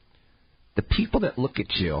 The people that look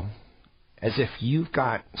at you as if you've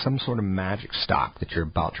got some sort of magic stock that you're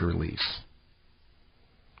about to release.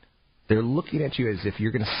 They're looking at you as if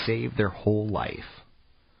you're going to save their whole life.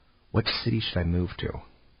 What city should I move to?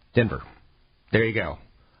 Denver. There you go.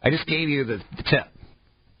 I just gave you the tip.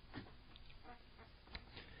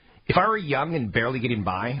 If I were young and barely getting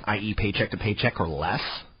by, i.e. paycheck to paycheck or less,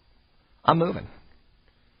 I'm moving.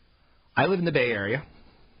 I live in the Bay Area.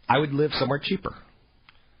 I would live somewhere cheaper.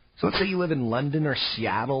 So let's say you live in London or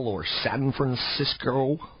Seattle or San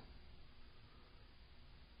Francisco.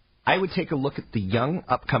 I would take a look at the young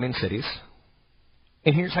upcoming cities.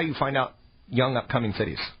 And here's how you find out young upcoming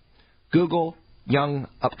cities. Google young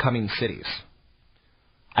upcoming cities.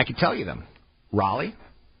 I could tell you them. Raleigh.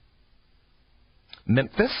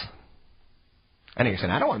 Memphis. I know you're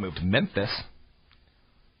saying, I don't want to move to Memphis.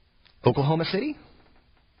 Oklahoma City.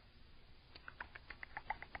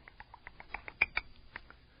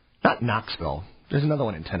 Not Knoxville. There's another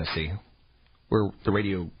one in Tennessee where the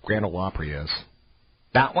Radio Grand Ole Opry is.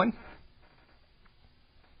 That one.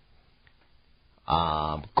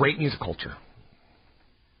 Great music culture.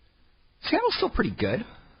 Seattle's still pretty good.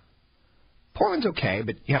 Portland's okay,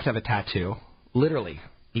 but you have to have a tattoo. Literally,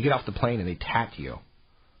 you get off the plane and they tattoo you.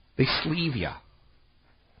 They sleeve you.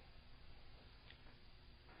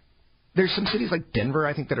 There's some cities like Denver,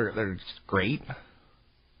 I think, that are just great.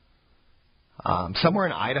 Somewhere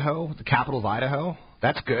in Idaho, the capital of Idaho,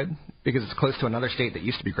 that's good because it's close to another state that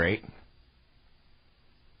used to be great.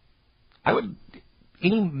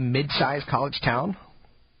 Any mid-sized college town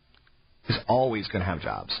is always going to have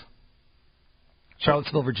jobs.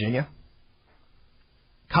 Charlottesville, Virginia.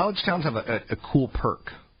 College towns have a cool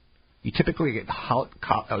perk. You typically get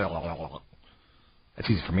that's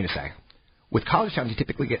easy for me to say. With college towns, you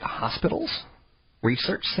typically get hospitals,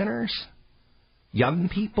 research centers, young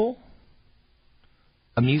people,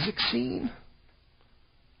 a music scene,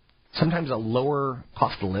 sometimes a lower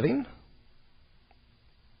cost of living.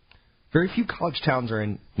 Very few college towns are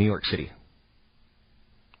in New York City.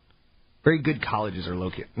 Very good colleges are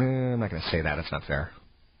located. I'm not going to say that. That's not fair.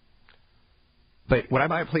 But would I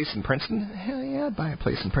buy a place in Princeton? Hell yeah, I'd buy a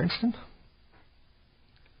place in Princeton.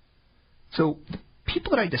 So the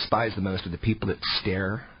people that I despise the most are the people that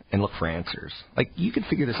stare and look for answers. Like, you can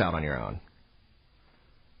figure this out on your own.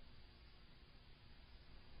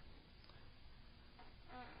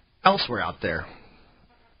 Elsewhere out there,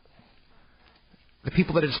 the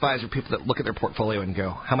people that I despise are people that look at their portfolio and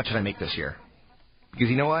go, how much did I make this year? Because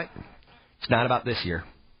you know what? It's not about this year.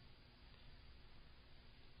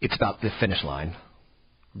 It's about the finish line.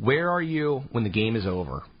 Where are you when the game is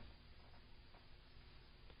over?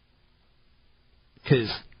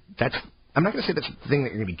 Because I'm not going to say that's the thing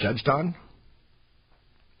that you're going to be judged on,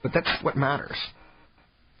 but that's what matters.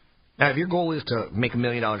 Now, if your goal is to make $1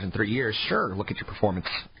 million in 3 years, sure, look at your performance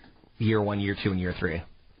year 1, year 2, and year 3.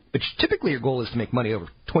 But typically your goal is to make money over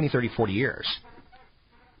 20, 30, 40 years.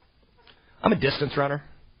 I'm a distance runner.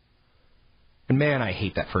 And man, I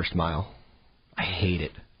hate that first mile. I hate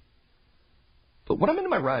it. But when I'm into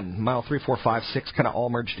my run, mile 3, 4, 5, 6 kind of all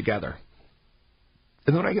merge together.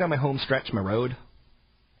 And then when I get on my home stretch, my road,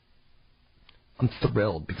 I'm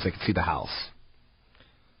thrilled because I can see the house.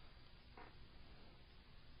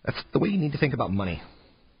 That's the way you need to think about money.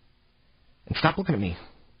 And stop looking at me.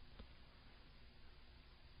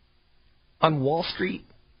 On Wall Street,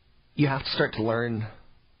 you have to start to learn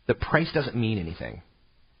that price doesn't mean anything.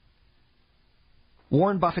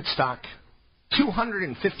 Warren Buffett's stock,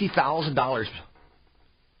 $250,000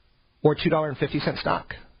 or $2.50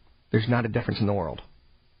 stock. There's not a difference in the world.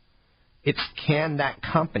 It's can that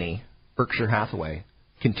company, Berkshire Hathaway,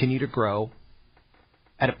 continue to grow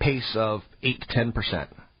at a pace of 8 to 10%?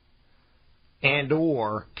 And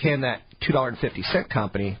or can that $2.50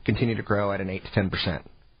 company continue to grow at an 8 to 10%?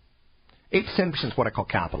 8 to 10% is what I call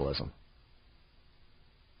capitalism.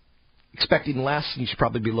 Expecting less, you should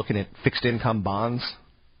probably be looking at fixed income bonds.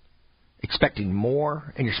 Expecting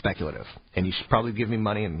more, and you're speculative. And you should probably give me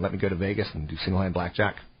money and let me go to Vegas and do single-hand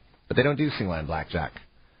blackjack. But they don't do single-hand blackjack.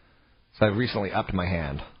 So I've recently upped my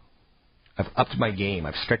hand. I've upped my game.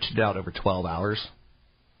 I've stretched it out over 12 hours.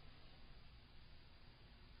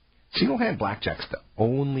 Single-hand blackjack's the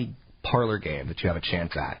only parlor game that you have a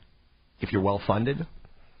chance at if you're well-funded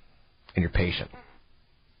and you're patient.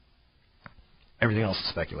 Everything else is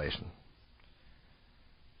speculation.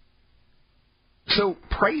 So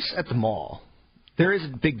price at the mall, there is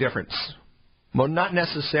a big difference. Well, not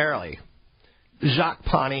necessarily. Jacques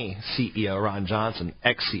Pawnee, CEO Ron Johnson,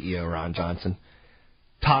 ex-CEO Ron Johnson,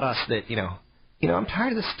 taught us that, I'm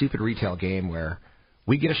tired of this stupid retail game where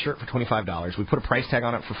we get a shirt for $25, we put a price tag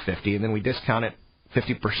on it for $50, and then we discount it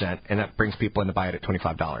 50%, and that brings people in to buy it at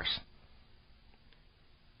 $25.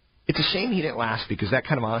 It's a shame he didn't last because that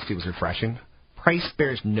kind of honesty was refreshing. Price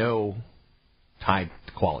bears no tie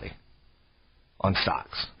to quality on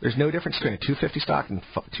stocks. There's no difference between a $250 stock and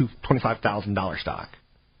 $25,000 stock.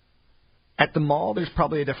 At the mall, there's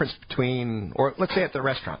probably a difference between, or let's say at the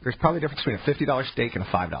restaurant, there's probably a difference between a $50 steak and a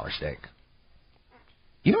 $5 steak.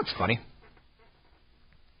 You know what's funny?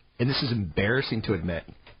 And this is embarrassing to admit.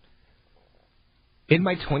 In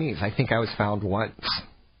my 20s, I think I was found once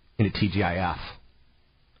in a TGIF.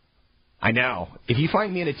 I know. If you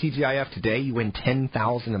find me in a TGIF today, you win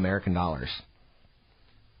 10,000 American dollars.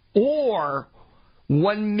 Or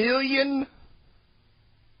 1 million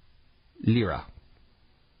lira.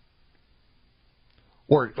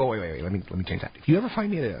 Or, wait, let me change that. If you ever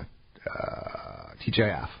find me at a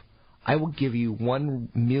TGIF, I will give you 1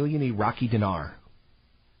 million Iraqi dinar.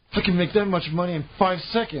 I can make that much money in 5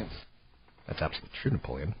 seconds. That's absolutely true,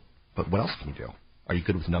 Napoleon. But what else can you do? Are you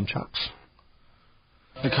good with nunchucks?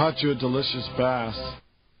 I caught you a delicious bass.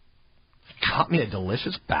 Caught me a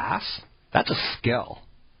delicious bass? That's a skill.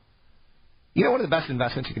 You know one of the best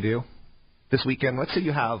investments you can do this weekend? Let's say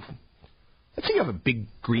you have a big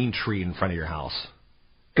green tree in front of your house.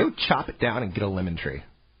 Go chop it down and get a lemon tree.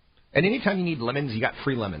 And anytime you need lemons, you got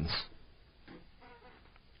free lemons.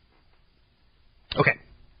 Okay.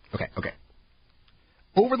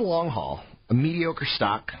 Over the long haul, a mediocre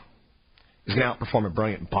stock is going to outperform a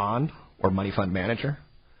brilliant bond or money fund manager.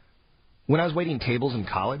 When I was waiting tables in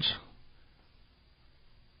college,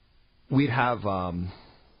 we'd have...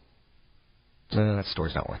 that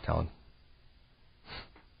story's not worth telling.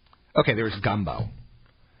 Okay, there was gumbo.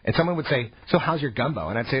 And someone would say, so how's your gumbo?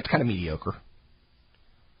 And I'd say, it's kind of mediocre.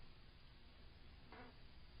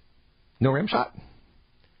 No rim shot?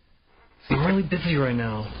 I'm really busy right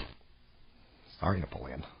now. Sorry,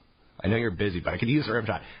 Napoleon. I know you're busy, but I could use a rim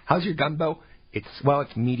shot. How's your gumbo? It's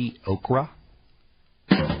mediocre.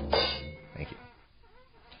 Thank you.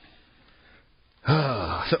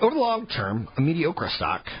 So over the long term, a mediocre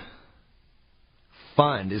stock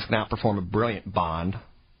fund is going to outperform a brilliant bond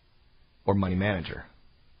or money manager,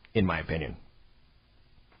 in my opinion.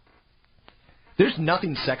 There's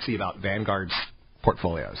nothing sexy about Vanguard's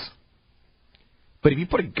portfolios. But if you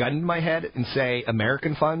put a gun in my head and say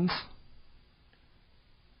American funds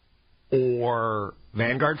or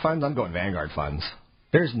Vanguard funds, I'm going Vanguard funds.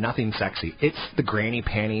 There's nothing sexy. It's the granny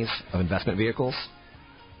panties of investment vehicles.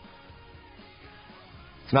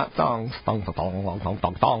 It's not thongs. Thong, thong, thong, thong,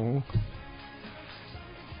 thong, thong.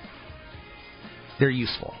 They're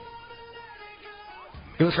useful.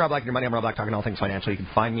 Hey, this is Rob Black, Your Money. I'm Rob Black, talking all things financial. You can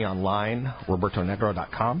find me online,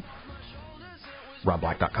 robertonegro.com,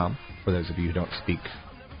 robblack.com, for those of you who don't speak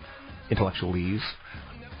intellectualese.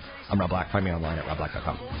 I'm Rob Black. Find me online at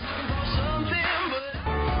robblack.com.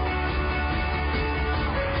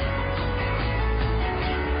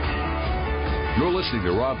 You're listening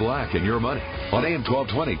to Rob Black and Your Money on AM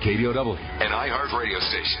 1220 KDOW, an iHeart radio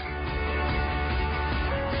station.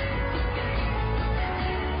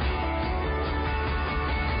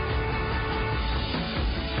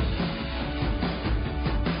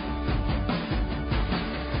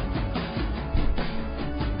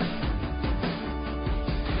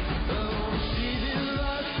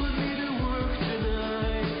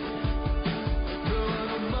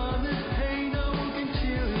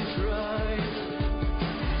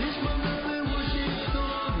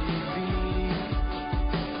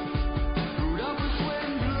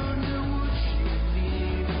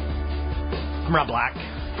 I'm Rob Black,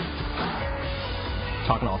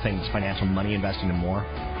 talking all things financial, money, investing, and more.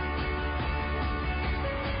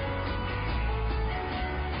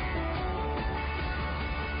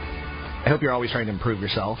 I hope you're always trying to improve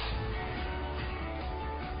yourself.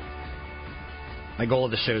 My goal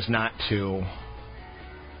of the show is not to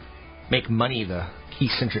make money the key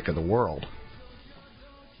centric of the world,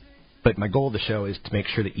 but my goal of the show is to make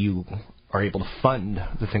sure that you are able to fund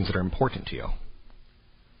the things that are important to you.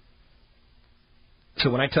 So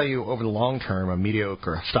when I tell you over the long term a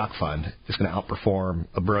mediocre stock fund is going to outperform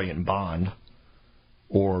a brilliant bond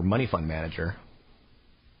or money fund manager,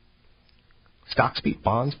 stocks beat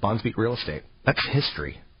bonds, bonds beat real estate. That's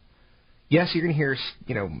history. Yes, you're going to hear,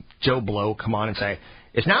 Joe Blow come on and say,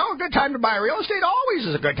 it's now a good time to buy real estate. Always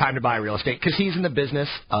is a good time to buy real estate, because he's in the business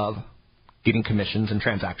of getting commissions and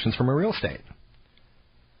transactions from a real estate.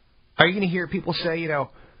 Are you going to hear people say,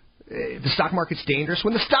 the stock market's dangerous?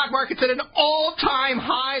 When the stock market's at an all-time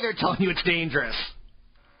high, they're telling you it's dangerous.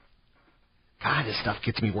 God, this stuff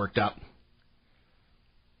gets me worked up.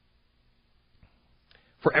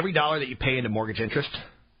 For every dollar that you pay into mortgage interest,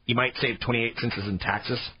 you might save 28 cents in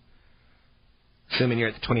taxes, assuming you're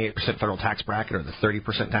at the 28% federal tax bracket or the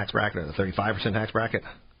 30% tax bracket or the 35% tax bracket.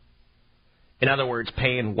 In other words,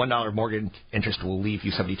 paying $1 mortgage interest will leave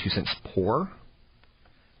you 72 cents poor.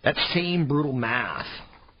 That same brutal math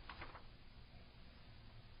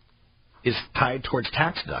is tied towards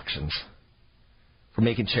tax deductions for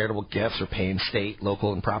making charitable gifts or paying state,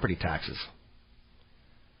 local, and property taxes.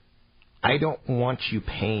 I don't want you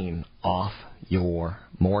paying off your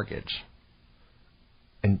mortgage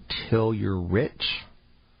until you're rich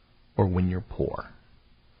or when you're poor.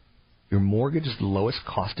 Your mortgage is the lowest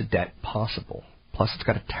cost of debt possible. Plus, it's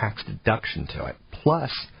got a tax deduction to it.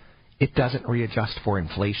 Plus, it doesn't readjust for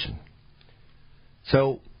inflation.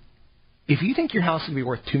 So, if you think your house is going to be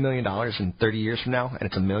worth $2 million in 30 years from now, and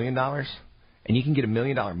it's $1 million, and you can get $1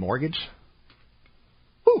 million mortgage,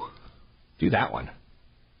 do that one.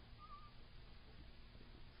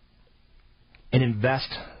 And invest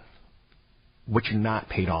what you're not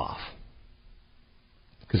paid off.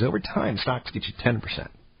 Because over time, stocks get you 10%,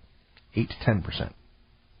 8 to 10%.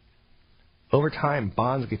 Over time,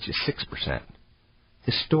 bonds get you 6%,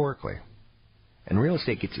 historically. And real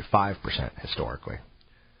estate gets you 5% historically.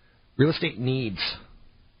 Real estate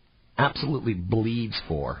absolutely bleeds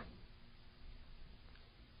for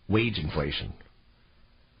wage inflation.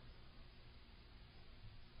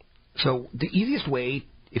 So the easiest way,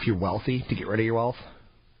 if you're wealthy, to get rid of your wealth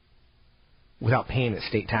without paying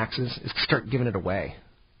estate taxes is to start giving it away.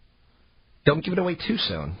 Don't give it away too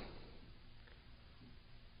soon.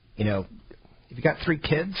 You know, if you got 3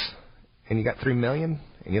 kids and you got $3 million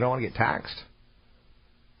and you don't want to get taxed,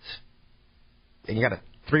 and you got a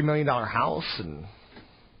 $3 million house and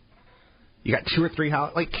you got 2 or 3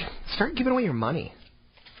 houses, start giving away your money.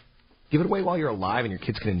 Give it away while you're alive and your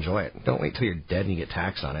kids can enjoy it. Don't wait till you're dead and you get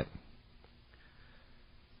taxed on it.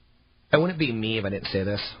 It wouldn't be me if I didn't say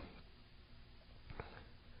this.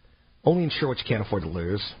 Only insure what you can't afford to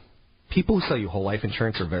lose. People who sell you whole life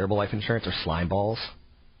insurance or variable life insurance are slime balls.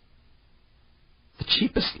 The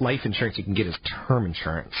cheapest life insurance you can get is term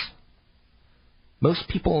insurance. Most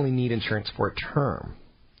people only need insurance for a term.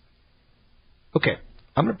 Okay,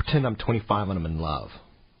 I'm going to pretend I'm 25 and I'm in love.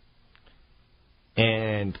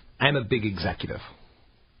 And I'm a big executive.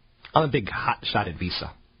 I'm a big hot shot at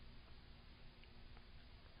Visa.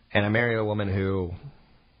 And I marry a woman who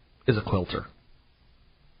is a quilter.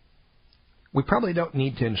 We probably don't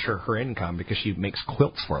need to insure her income because she makes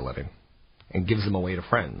quilts for a living and gives them away to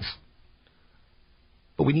friends.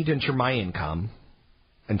 But we need to insure my income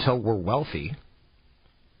until we're wealthy,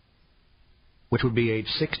 which would be age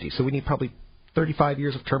 60. So we need probably 35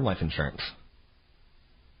 years of term life insurance.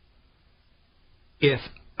 If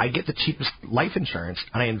I get the cheapest life insurance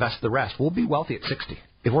and I invest the rest, we'll be wealthy at 60.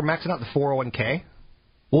 If we're maxing out the 401k,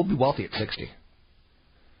 we'll be wealthy at 60.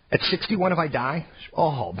 At 61, if I die,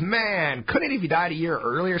 oh man, couldn't any of you died a year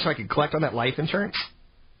earlier so I could collect on that life insurance?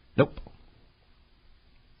 Nope.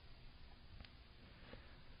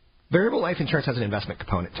 Variable life insurance has an investment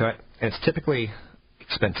component to it, and it's typically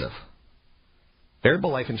expensive.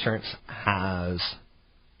 Variable life insurance has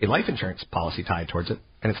a life insurance policy tied towards it,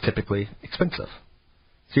 and it's typically expensive.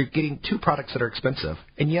 So you're getting 2 products that are expensive.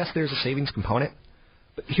 And yes, there's a savings component,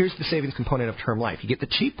 but here's the savings component of term life. You get the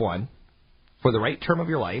cheap one for the right term of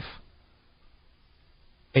your life,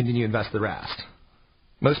 and then you invest the rest.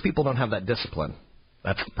 Most people don't have that discipline.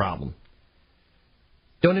 That's the problem.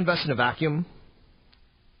 Don't invest in a vacuum.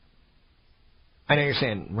 I know you're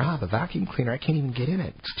saying, Rob, a vacuum cleaner, I can't even get in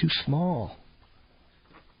it. It's too small.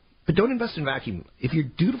 But don't invest in vacuum. If you're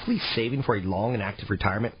dutifully saving for a long and active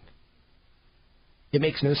retirement, it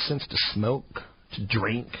makes no sense to smoke, to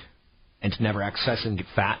drink, and to never exercise and get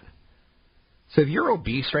fat. So if you're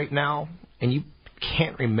obese right now and you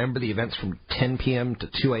can't remember the events from 10 p.m. to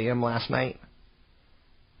 2 a.m. last night,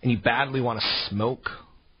 and you badly want to smoke,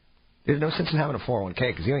 there's no sense in having a 401k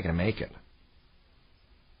because you ain't going to make it.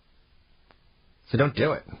 So don't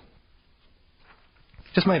do it.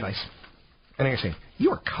 Just my advice. And you're saying,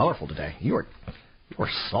 you are colorful today. You are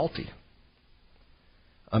salty.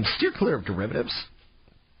 Steer clear of derivatives.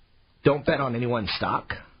 Don't bet on any one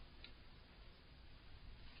stock.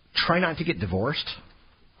 Try not to get divorced.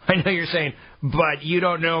 I know you're saying, but you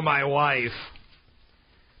don't know my wife.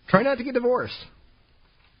 Try not to get divorced.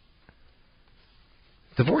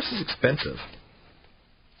 Divorce is expensive.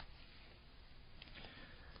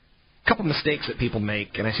 A couple mistakes that people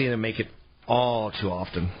make, and I see them make it all too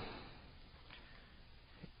often.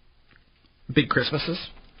 Big Christmases.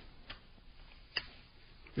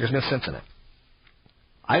 There's no sense in it.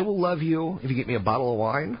 I will love you if you get me a bottle of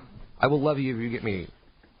wine. I will love you if you get me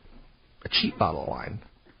a cheap bottle of wine.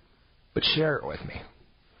 But share it with me.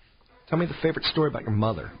 Tell me the favorite story about your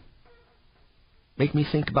mother. Make me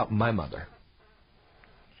think about my mother.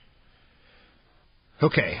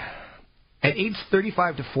 Okay. At age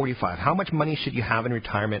 35 to 45, how much money should you have in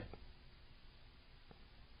retirement?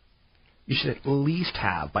 You should at least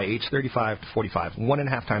have, by age 35 to 45,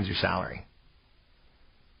 1.5 times your salary.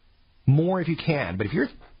 More if you can, but if you're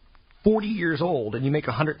 40 years old and you make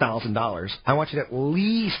 $100,000, I want you to at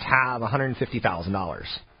least have $150,000.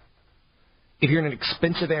 If you're in an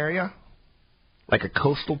expensive area, like a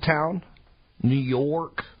coastal town, New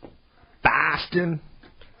York, Boston,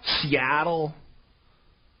 Seattle,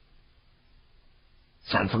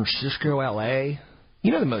 San Francisco, L.A.,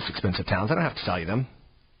 you know the most expensive towns. I don't have to tell you them.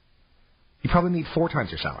 You probably need 4 times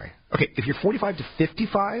your salary. Okay, if you're 45 to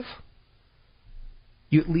 55,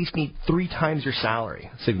 you at least need 3 times your salary.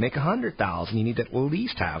 So if you make $100,000, you need to at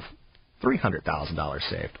least have $300,000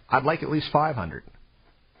 saved. I'd like at least $500,000.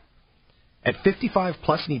 At 55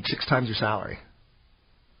 plus, you need 6 times your salary.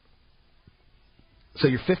 So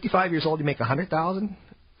you're 55 years old, you make $100,000,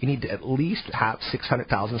 you need to at least have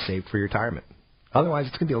 $600,000 saved for your retirement. Otherwise,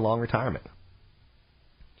 it's going to be a long retirement.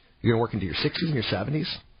 You're going to work into your 60s and your 70s?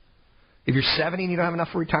 If you're 70 and you don't have enough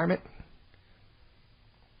for retirement,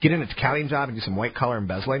 get in a accounting job and do some white-collar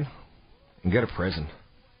embezzling and go to prison.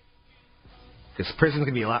 Because prison's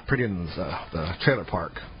going to be a lot prettier than the trailer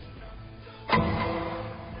park.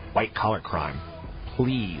 White-collar crime.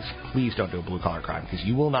 Please, please don't do a blue-collar crime, because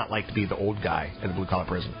you will not like to be the old guy in the blue-collar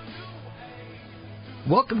prison.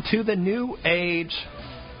 Welcome to the new age.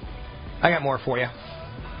 I got more for you.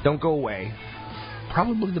 Don't go away.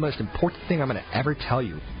 Probably the most important thing I'm going to ever tell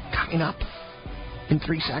you. Coming up in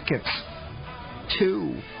 3 seconds.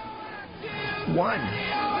 2, 1.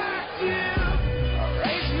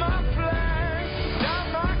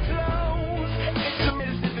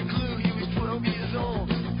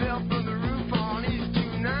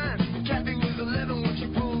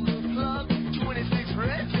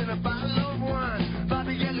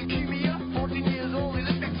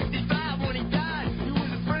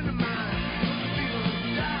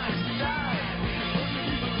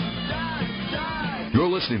 You're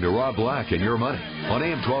listening to Rob Black and Your Money on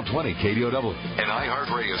AM 1220 KDOW, an iHeart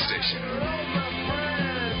radio station.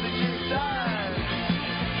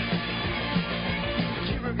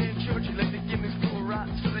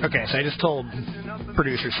 Okay, so I just told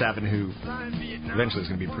producer 7, who eventually is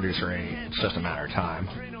going to be producer 8, it's just a matter of time,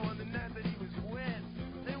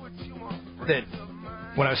 that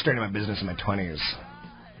when I was starting my business in my 20s,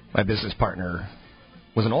 my business partner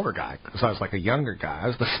was an older guy, because I was like a younger guy. I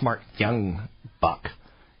was the smart young buck.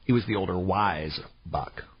 He was the older wise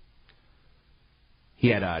buck. He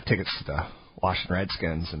had tickets to the Washington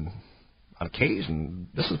Redskins, and on occasion,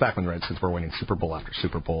 this was back when the Redskins were winning Super Bowl after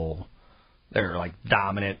Super Bowl. They were like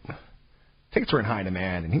dominant. Tickets were in high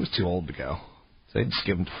demand, and he was too old to go, so they'd just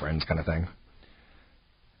give them to friends, kind of thing.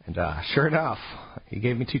 And sure enough, he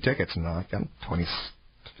gave me 2 tickets, and I'm in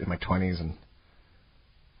my 20s, and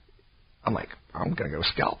I'm like, I'm going to go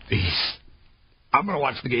scalp these. I'm going to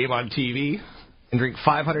watch the game on TV and drink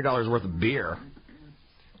 $500 worth of beer.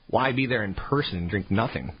 Why be there in person and drink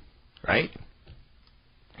nothing, right?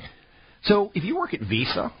 So if you work at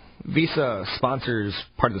Visa, Visa sponsors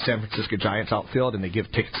part of the San Francisco Giants outfield, and they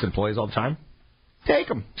give tickets to employees all the time. Take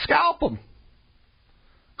them. Scalp them.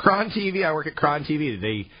 Cron TV, I work at Cron TV.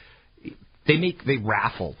 They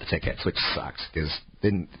raffle the tickets, which sucks, because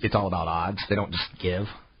then it's all about odds. They don't just give.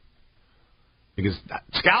 Because,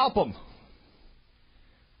 scalp them.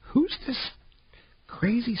 Who's this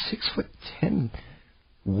crazy 6'10"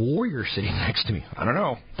 warrior sitting next to me? I don't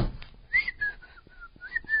know.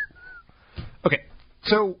 Okay,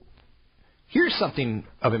 so here's something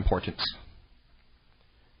of importance.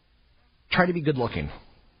 Try to be good looking.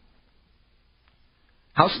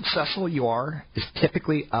 How successful you are is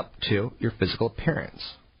typically up to your physical appearance.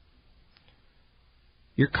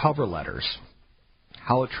 Your cover letters,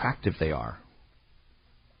 how attractive they are.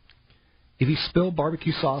 If you spill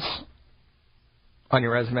barbecue sauce on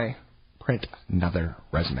your resume, print another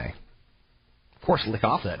resume. Of course, lick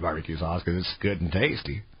off that barbecue sauce because it's good and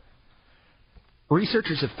tasty.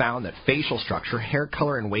 Researchers have found that facial structure, hair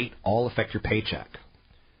color, and weight all affect your paycheck.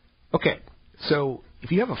 Okay, so if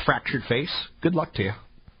you have a fractured face, good luck to you.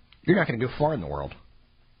 You're not going to go far in the world.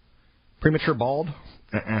 Premature bald?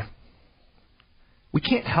 We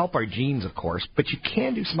can't help our genes, of course, but you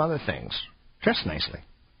can do some other things. Dress nicely.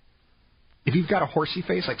 If you've got a horsey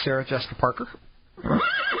face like Sarah Jessica Parker,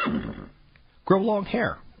 grow long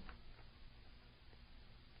hair.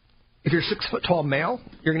 If you're a 6-foot-tall male,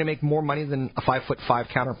 you're going to make more money than a 5'5"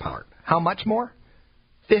 counterpart. How much more?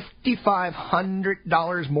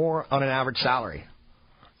 $5,500 more on an average salary.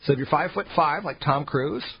 So if you're 5'5", like Tom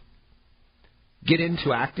Cruise, get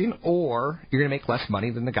into acting, or you're going to make less money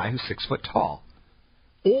than the guy who's 6 foot tall.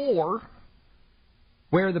 Or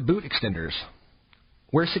wear the boot extenders.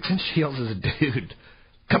 Wear 6-inch heels as a dude.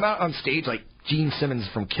 Come out on stage like Gene Simmons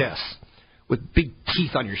from Kiss with big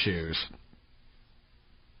teeth on your shoes.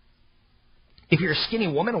 If you're a skinny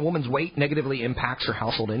woman, a woman's weight negatively impacts her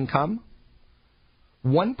household income.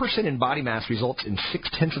 1% in body mass results in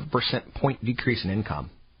 0.6% point decrease in income.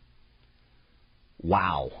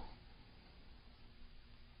 Wow.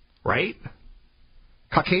 Right?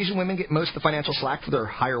 Caucasian women get most of the financial slack for their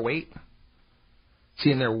higher weight,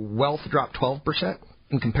 seeing their wealth drop 12%.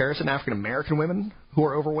 In comparison, African American women who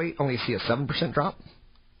are overweight only see a 7% drop.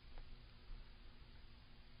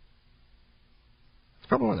 It's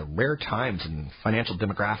probably one of the rare times in financial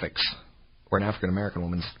demographics where an African American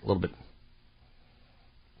woman's a little bit...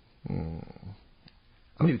 I'm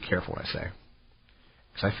going to be careful what I say,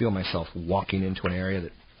 because I feel myself walking into an area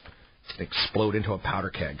that's going to explode into a powder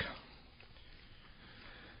keg.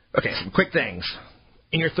 Okay, some quick things.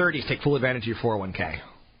 In your 30s, take full advantage of your 401k.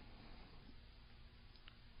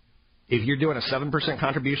 If you're doing a 7%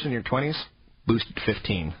 contribution in your 20s, boost it to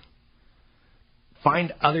 15.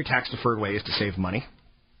 Find other tax-deferred ways to save money.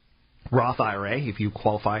 Roth IRA, if you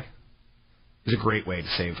qualify, is a great way to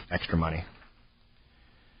save extra money.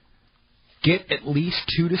 Get at least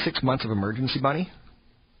 2 to 6 months of emergency money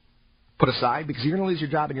put aside because you're going to lose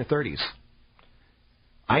your job in your 30s.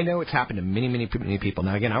 I know it's happened to many, many, many people.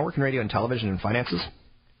 Now, again, I work in radio and television and finances.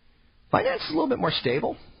 Finance is a little bit more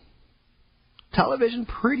stable. Television,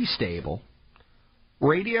 pretty stable.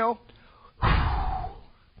 Radio,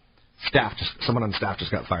 someone on staff just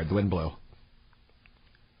got fired. The wind blew.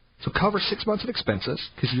 So cover 6 months of expenses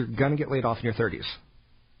because you're going to get laid off in your 30s.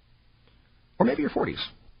 Or maybe your 40s.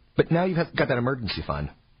 But now you've got that emergency fund.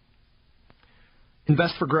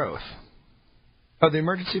 Invest for growth. Oh, the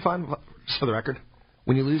emergency fund, just for the record,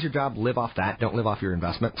 when you lose your job, live off that. Don't live off your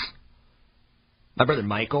investments. My brother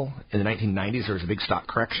Michael, in the 1990s, there was a big stock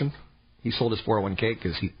correction. He sold his 401k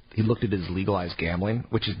because he looked at his legalized gambling,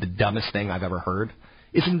 which is the dumbest thing I've ever heard.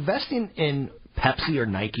 Is investing in Pepsi or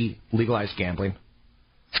Nike legalized gambling?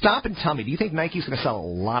 Stop and tell me, do you think Nike's going to sell a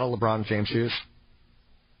lot of LeBron James shoes?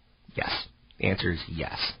 Yes. The answer is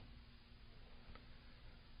yes.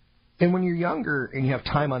 And when you're younger and you have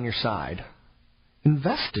time on your side,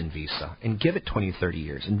 invest in Visa and give it 20 or 30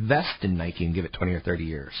 years. Invest in Nike and give it 20 or 30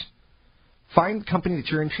 years. Find the company that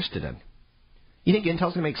you're interested in. You think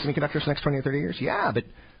Intel's going to make semiconductors in the next 20 or 30 years? Yeah, but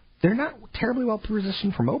they're not terribly well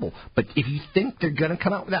positioned for mobile. But if you think they're going to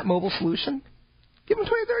come out with that mobile solution, give them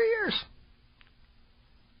 20 or 30 years.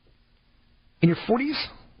 In your 40s,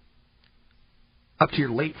 up to your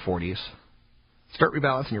late 40s, start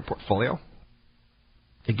rebalancing your portfolio.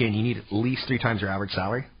 Again, you need at least 3 times your average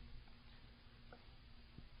salary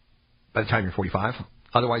by the time you're 45.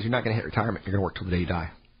 Otherwise, you're not going to hit retirement. You're going to work till the day you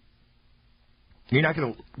die. You're not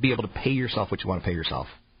going to be able to pay yourself what you want to pay yourself.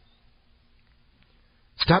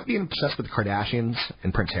 Stop being obsessed with the Kardashians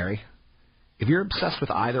and Prince Harry. If you're obsessed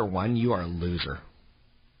with either one, you are a loser.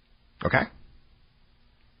 Okay?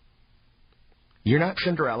 You're not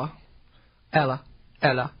Cinderella. Ella.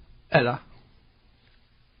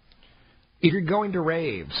 If you're going to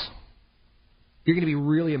raves, you're going to be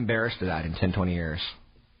really embarrassed of that in 10, 20 years.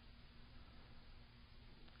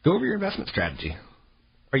 Go over your investment strategy.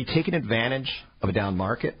 Are you taking advantage of a down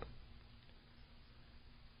market?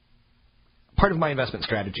 Part of my investment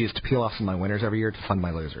strategy is to peel off some of my winners every year to fund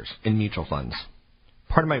my losers in mutual funds.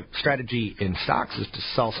 Part of my strategy in stocks is to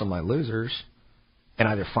sell some of my losers and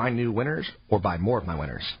either find new winners or buy more of my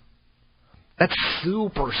winners. That's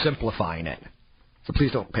super simplifying it. So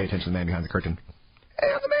please don't pay attention to the man behind the curtain. Hey,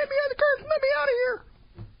 I'm the man behind the curtain. Let me out of here.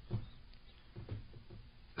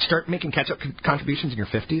 Start making catch-up contributions in your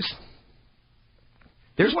 50s.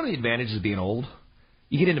 There's one of the advantages of being old.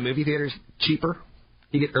 You get into movie theaters cheaper.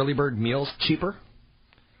 You get early bird meals cheaper.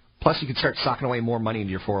 Plus, you can start socking away more money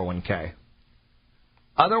into your 401k.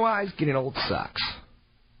 Otherwise, getting old sucks.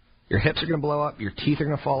 Your hips are going to blow up. Your teeth are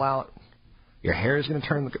going to fall out. Your hair is going to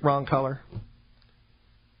turn the wrong color.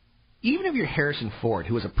 Even if you're Harrison Ford,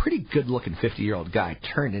 who was a pretty good-looking 50-year-old guy,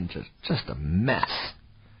 turned into just a mess.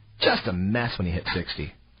 Just a mess when he hit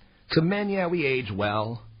 60. So men, yeah, we age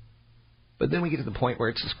well. But then we get to the point where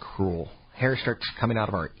it's just cruel. Hair starts coming out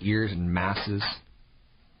of our ears in masses.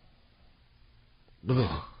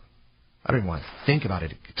 Ugh. I don't even want to think about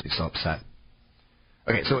it. It gets me so upset.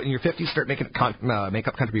 Okay, so in your 50s, start making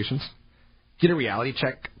make-up contributions. Get a reality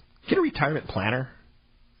check. Get a retirement planner.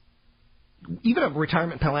 Even a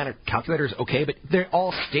retirement planner calculator is okay, but they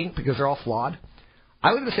all stink because they're all flawed. I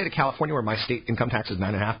live in the state of California where my state income tax is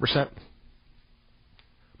 9.5%.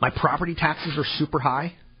 My property taxes are super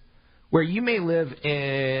high. Where you may live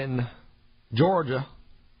in Georgia,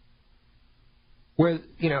 where,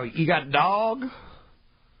 you got a dog,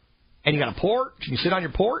 and you got a porch, and you sit on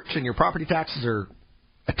your porch, and your property taxes are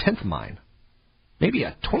a 10th of mine. Maybe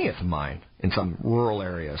a 20th of mine in some rural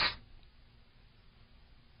areas.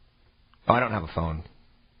 Oh, I don't have a phone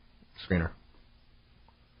screener.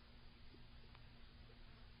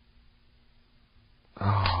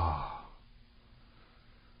 Oh.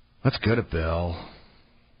 Let's go to Bill.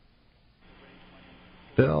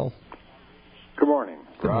 Bill. Good morning.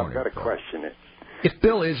 Good Rob, morning, I've got a Bill. question. If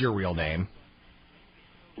Bill is your real name,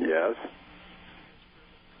 Yes.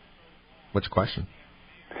 what's the question?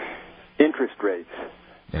 Interest rates.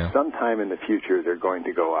 Yeah. Sometime in the future, they're going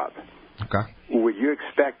to go up. Okay. Would you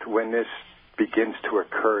expect when this begins to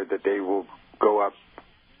occur that they will go up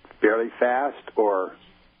fairly fast or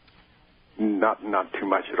not too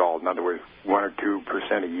much at all? In other words, 1 or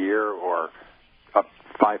 2% a year or up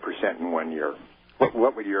 5% in 1 year?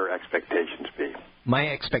 What would your expectations be? My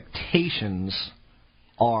expectations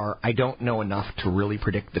are I don't know enough to really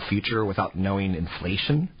predict the future without knowing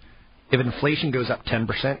inflation. If inflation goes up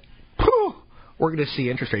 10%, we're going to see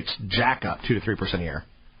interest rates jack up 2 to 3% a year.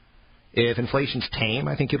 If inflation's tame,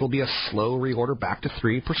 I think it'll be a slow reorder back to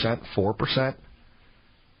 3%, 4%,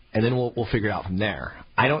 and then we'll figure it out from there.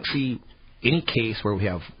 I don't see any case where we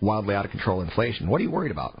have wildly out of control inflation. What are you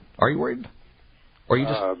worried about? Are you worried? Or you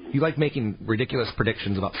just you like making ridiculous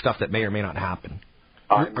predictions about stuff that may or may not happen?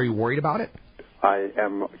 Are you worried about it? I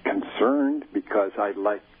am concerned because I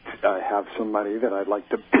have some money that I'd like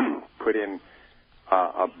to put in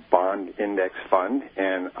a bond index fund,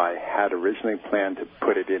 and I had originally planned to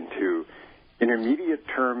put it into intermediate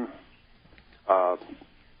term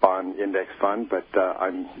bond index fund, but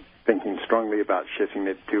I'm thinking strongly about shifting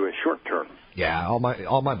it to a short term. Yeah, all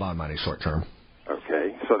my bond money is short term.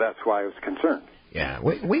 Okay, so that's why I was concerned. Yeah,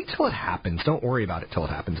 wait till it happens. Don't worry about it till it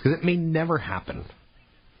happens, because it may never happen.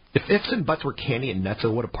 If ifs and buts were candy and nuts,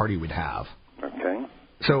 what a party we'd have. Okay.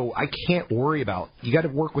 So I can't worry about, you got to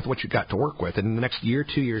work with what you got to work with. And in the next year,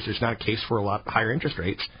 2 years, there's not a case for a lot higher interest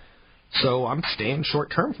rates. So I'm staying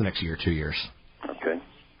short term for the next year, 2 years. Okay.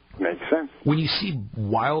 Makes sense. When you see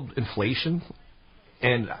wild inflation,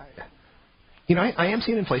 and, I am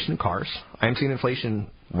seeing inflation in cars. I am seeing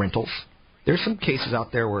inflation in rentals. There's some cases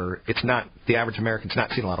out there where it's not, the average American's not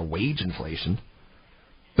seeing a lot of wage inflation.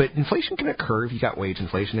 But inflation can occur if you got wage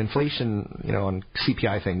inflation. Inflation, on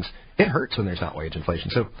CPI things, it hurts when there's not wage inflation.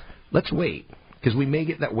 So let's wait, because we may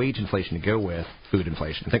get that wage inflation to go with food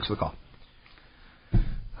inflation. Thanks for the call.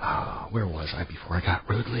 Where was I before I got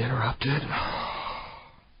rudely interrupted?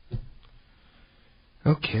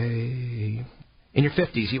 Okay. In your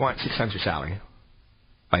 50s, you want 6 times your salary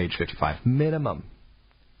by age 55, minimum.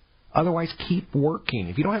 Otherwise, keep working.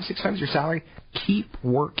 If you don't have 6 times your salary, keep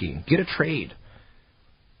working. Get a trade.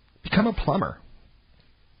 Become a plumber.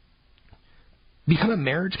 Become a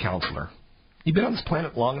marriage counselor. You've been on this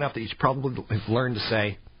planet long enough that you should probably have learned to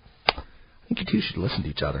say, I think you two should listen to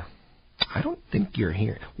each other. I don't think you're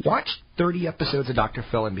here. Watch 30 episodes of Dr.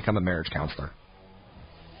 Phil and become a marriage counselor.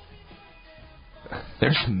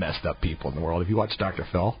 There's some messed up people in the world. If you watch Dr.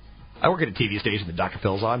 Phil, I work at a TV station that Dr.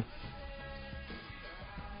 Phil's on.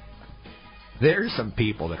 There's some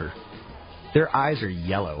people that are, their eyes are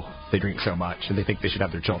yellow. They drink so much, and they think they should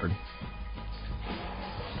have their children.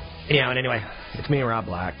 And anyway, it's me, Rob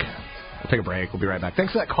Black. We'll take a break. We'll be right back.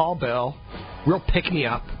 Thanks for that call, Bill. Real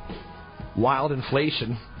pick-me-up. Wild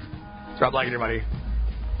inflation. It's Rob Black and your money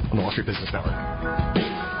on the Wall Street Business Network.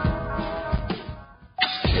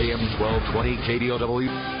 AM 1220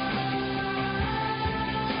 KDOW.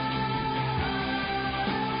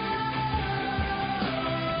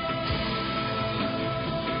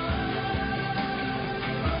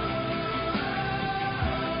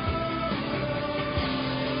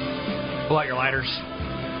 Pull out your lighters.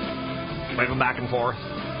 Wave them back and forth.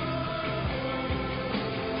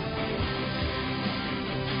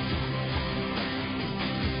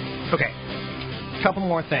 Okay. A couple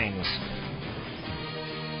more things.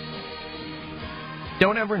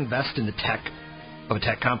 Don't ever invest in the tech of a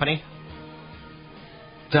tech company.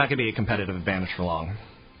 It's not going to be a competitive advantage for long.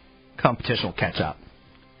 Competition will catch up.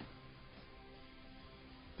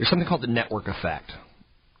 There's something called the network effect,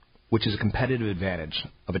 which is a competitive advantage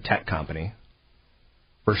of a tech company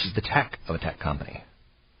versus the tech of a tech company.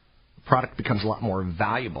 The product becomes a lot more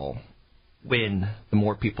valuable when the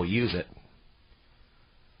more people use it.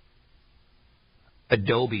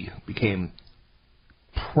 Adobe became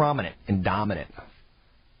prominent and dominant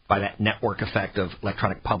by that network effect of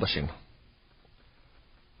electronic publishing.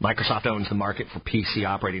 Microsoft owns the market for PC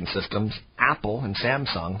operating systems. Apple and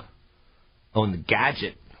Samsung own the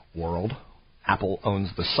gadget world. Apple owns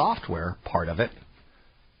the software part of it.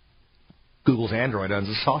 Google's Android owns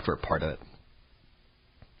the software part of it.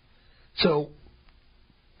 So,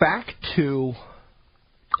 back to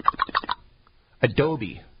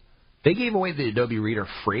Adobe. They gave away the Adobe Reader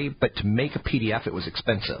free, but to make a PDF, it was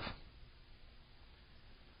expensive.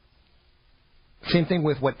 Same thing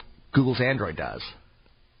with what Google's Android does.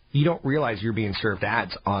 You don't realize you're being served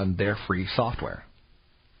ads on their free software.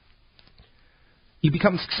 You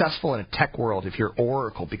become successful in a tech world if you're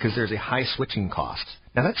Oracle because there's a high switching cost.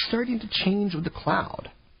 Now, that's starting to change with the cloud.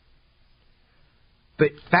 But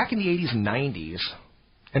back in the 80s and 90s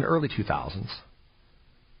and early 2000s,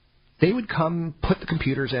 they would come, put the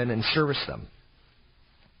computers in, and service them.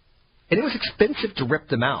 And it was expensive to rip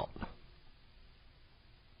them out.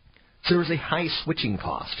 So there was a high switching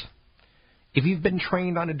cost. If you've been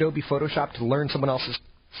trained on Adobe Photoshop to learn someone else's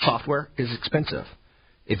software, it's expensive.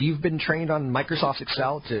 If you've been trained on Microsoft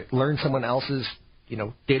Excel to learn someone else's,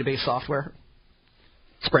 database software,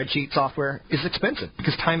 spreadsheet software is expensive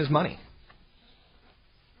because time is money.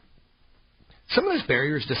 Some of those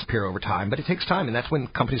barriers disappear over time, but it takes time, and that's when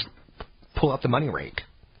companies pull out the money rake.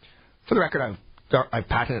 For the record, I've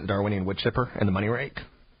patented the Darwinian wood chipper and the money rake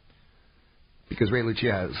because Ray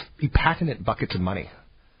Lucia he patented buckets of money.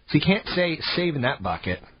 So you can't say save in that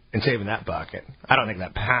bucket and save in that bucket. I don't think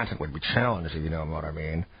that patent would be challenged, if you know what I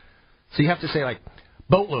mean. So you have to say, like,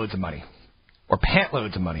 boatloads of money or pant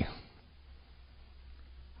loads of money.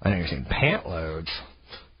 I know you're saying pant loads.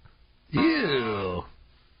 Ew.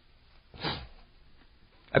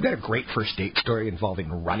 I've got a great first date story involving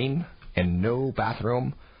running and no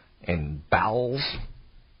bathroom and bowels.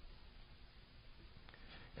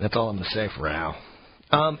 And that's all I'm going to say for now.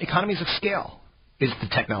 Economies of scale is the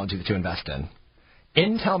technology that you invest in.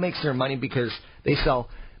 Intel makes their money because they sell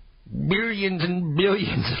billions and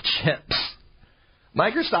billions of chips.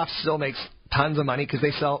 Microsoft still makes tons of money because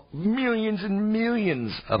they sell millions and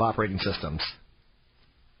millions of operating systems.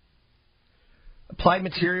 Applied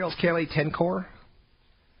Materials, KLA-10 core.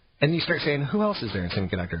 And you start saying, who else is there in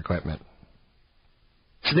semiconductor equipment?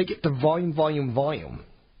 So they get the volume.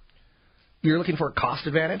 You're looking for a cost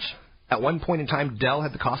advantage? At one point in time, Dell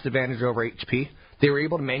had the cost advantage over HP. They were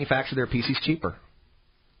able to manufacture their PCs cheaper.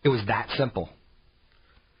 It was that simple.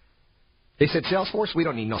 They said, Salesforce, we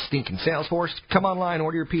don't need no stinking Salesforce. Come online,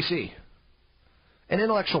 order your PC. And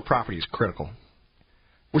intellectual property is critical.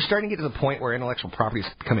 We're starting to get to the point where intellectual property is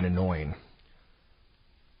becoming annoying.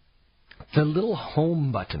 The little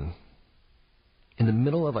home button in the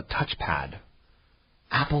middle of a touchpad,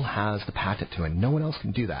 Apple has the patent to, and no one else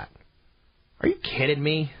can do that. Are you kidding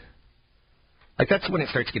me? Like, that's when it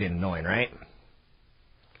starts getting annoying, right?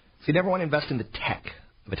 So you never want to invest in the tech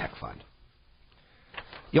of a tech fund.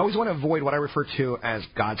 You always want to avoid what I refer to as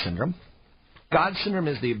God syndrome. God syndrome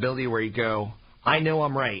is the ability where you go, I know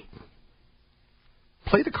I'm right.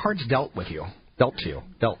 Play the cards dealt with you. Dealt to you.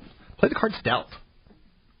 Dealt. Play the cards dealt.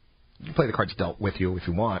 You can play the cards dealt with you if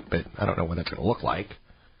you want, but I don't know what that's going to look like.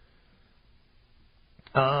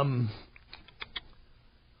 What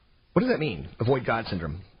does that mean, avoid God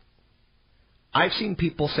syndrome? I've seen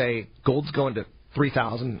people say gold's going to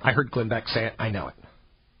 3,000. I heard Glenn Beck say it. I know it.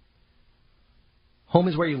 Home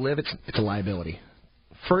is where you live. It's a liability.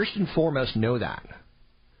 First and foremost, know that.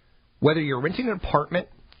 Whether you're renting an apartment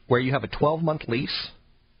where you have a 12-month lease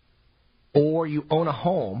or you own a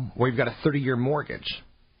home where you've got a 30-year mortgage,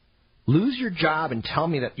 lose your job and tell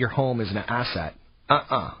me that your home is an asset.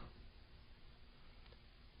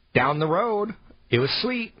 Down the road, it was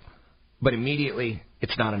sweet, but immediately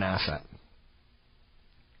it's not an asset.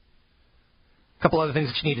 A couple other things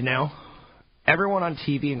that you need to know. Everyone on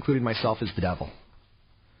TV, including myself, is the devil.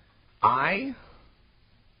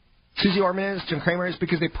 Susie Orman is, Jim Cramer is,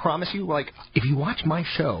 because they promise you, like, if you watch my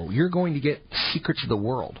show, you're going to get secrets of the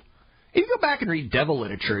world. If you go back and read devil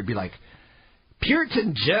literature, it'd be like,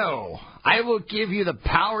 Puritan Joe, I will give you the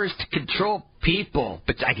powers to control people,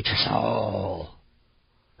 but I get your soul.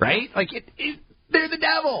 Right? Like, they're the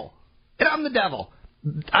devil, and I'm the devil.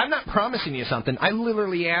 I'm not promising you something. I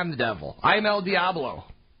literally am the devil. I'm El Diablo.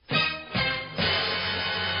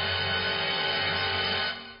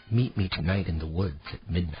 Meet me tonight in the woods at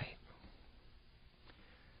midnight.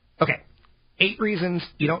 Okay, 8 reasons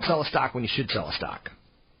you don't sell a stock when you should sell a stock.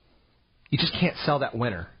 You just can't sell that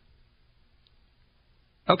winner.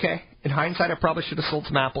 Okay, in hindsight, I probably should have sold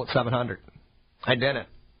some Apple at 700. I didn't.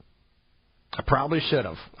 I probably should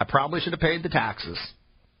have. I probably should have paid the taxes.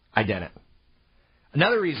 I didn't.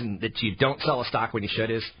 Another reason that you don't sell a stock when you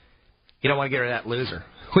should is you don't want to get rid of that loser,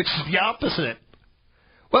 which is the opposite.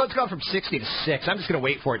 Well, it's gone from 60 to 6. I'm just going to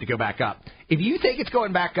wait for it to go back up. If you think it's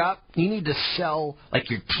going back up, you need to sell, like,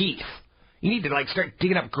 your teeth. You need to, like, start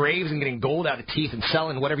digging up graves and getting gold out of teeth and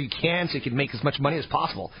selling whatever you can so you can make as much money as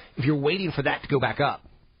possible if you're waiting for that to go back up.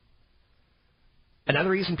 Another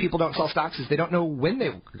reason people don't sell stocks is they don't know when they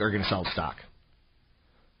are going to sell the stock.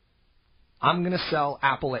 I'm going to sell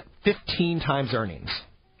Apple at 15 times earnings.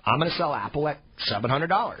 I'm going to sell Apple at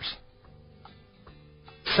 $700.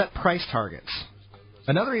 Set price targets.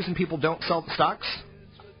 Another reason people don't sell stocks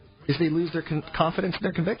is they lose their confidence in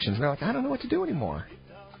their convictions. And they're like, I don't know what to do anymore.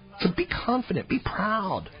 So be confident. Be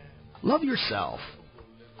proud. Love yourself.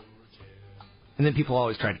 And then people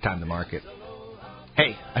always try to time the market.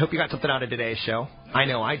 Hey, I hope you got something out of today's show. I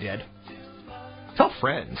know I did. Tell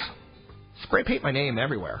friends. Spray paint my name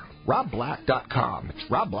everywhere. RobBlack.com. It's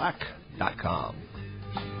RobBlack.com.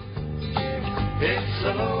 It's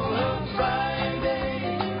Aloha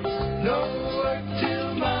Friday, no work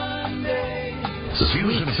till Monday. The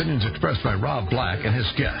views and opinions expressed by Rob Black and his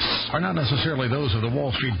guests are not necessarily those of the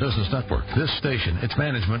Wall Street Business Network, this station, its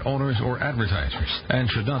management, owners, or advertisers, and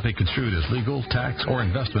should not be construed as legal, tax, or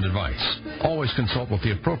investment advice. Always consult with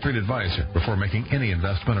the appropriate advisor before making any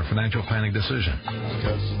investment or financial planning decision.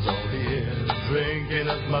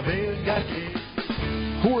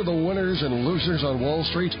 Who are the winners and losers on Wall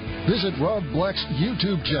Street? Visit Rob Black's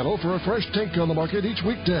YouTube channel for a fresh take on the market each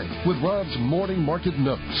weekday with Rob's Morning Market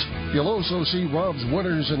Notes. You'll also see Rob's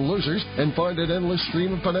winners and losers and find an endless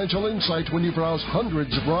stream of financial insight when you browse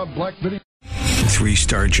hundreds of Rob Black videos.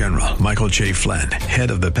 3-star General Michael J. Flynn,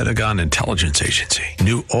 head of the Pentagon Intelligence Agency,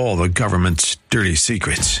 knew all the government's dirty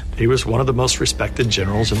secrets. He was one of the most respected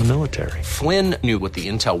generals in the military. Flynn knew what the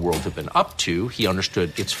intel world had been up to. He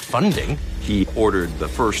understood its funding. He ordered the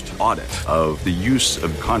first audit of the use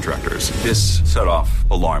of contractors. This set off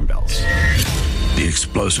alarm bells. The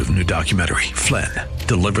explosive new documentary, Flynn,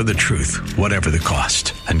 Deliver the Truth, Whatever the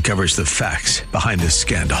Cost, uncovers the facts behind this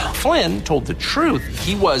scandal. Flynn told the truth.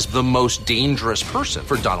 He was the most dangerous person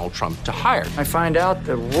for Donald Trump to hire. I find out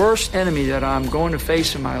the worst enemy that I'm going to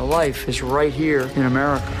face in my life is right here in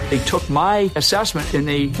America. They took my assessment and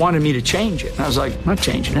they wanted me to change it. And I was like, I'm not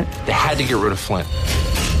changing it. They had to get rid of Flynn.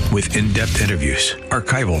 With in-depth interviews,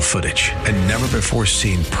 archival footage, and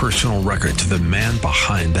never-before-seen personal records of the man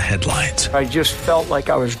behind the headlines. I just felt like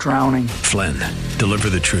I was drowning. Flynn, Deliver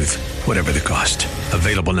the Truth, Whatever the Cost.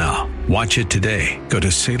 Available now. Watch it today. Go to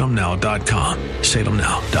salemnow.com.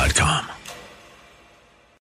 salemnow.com.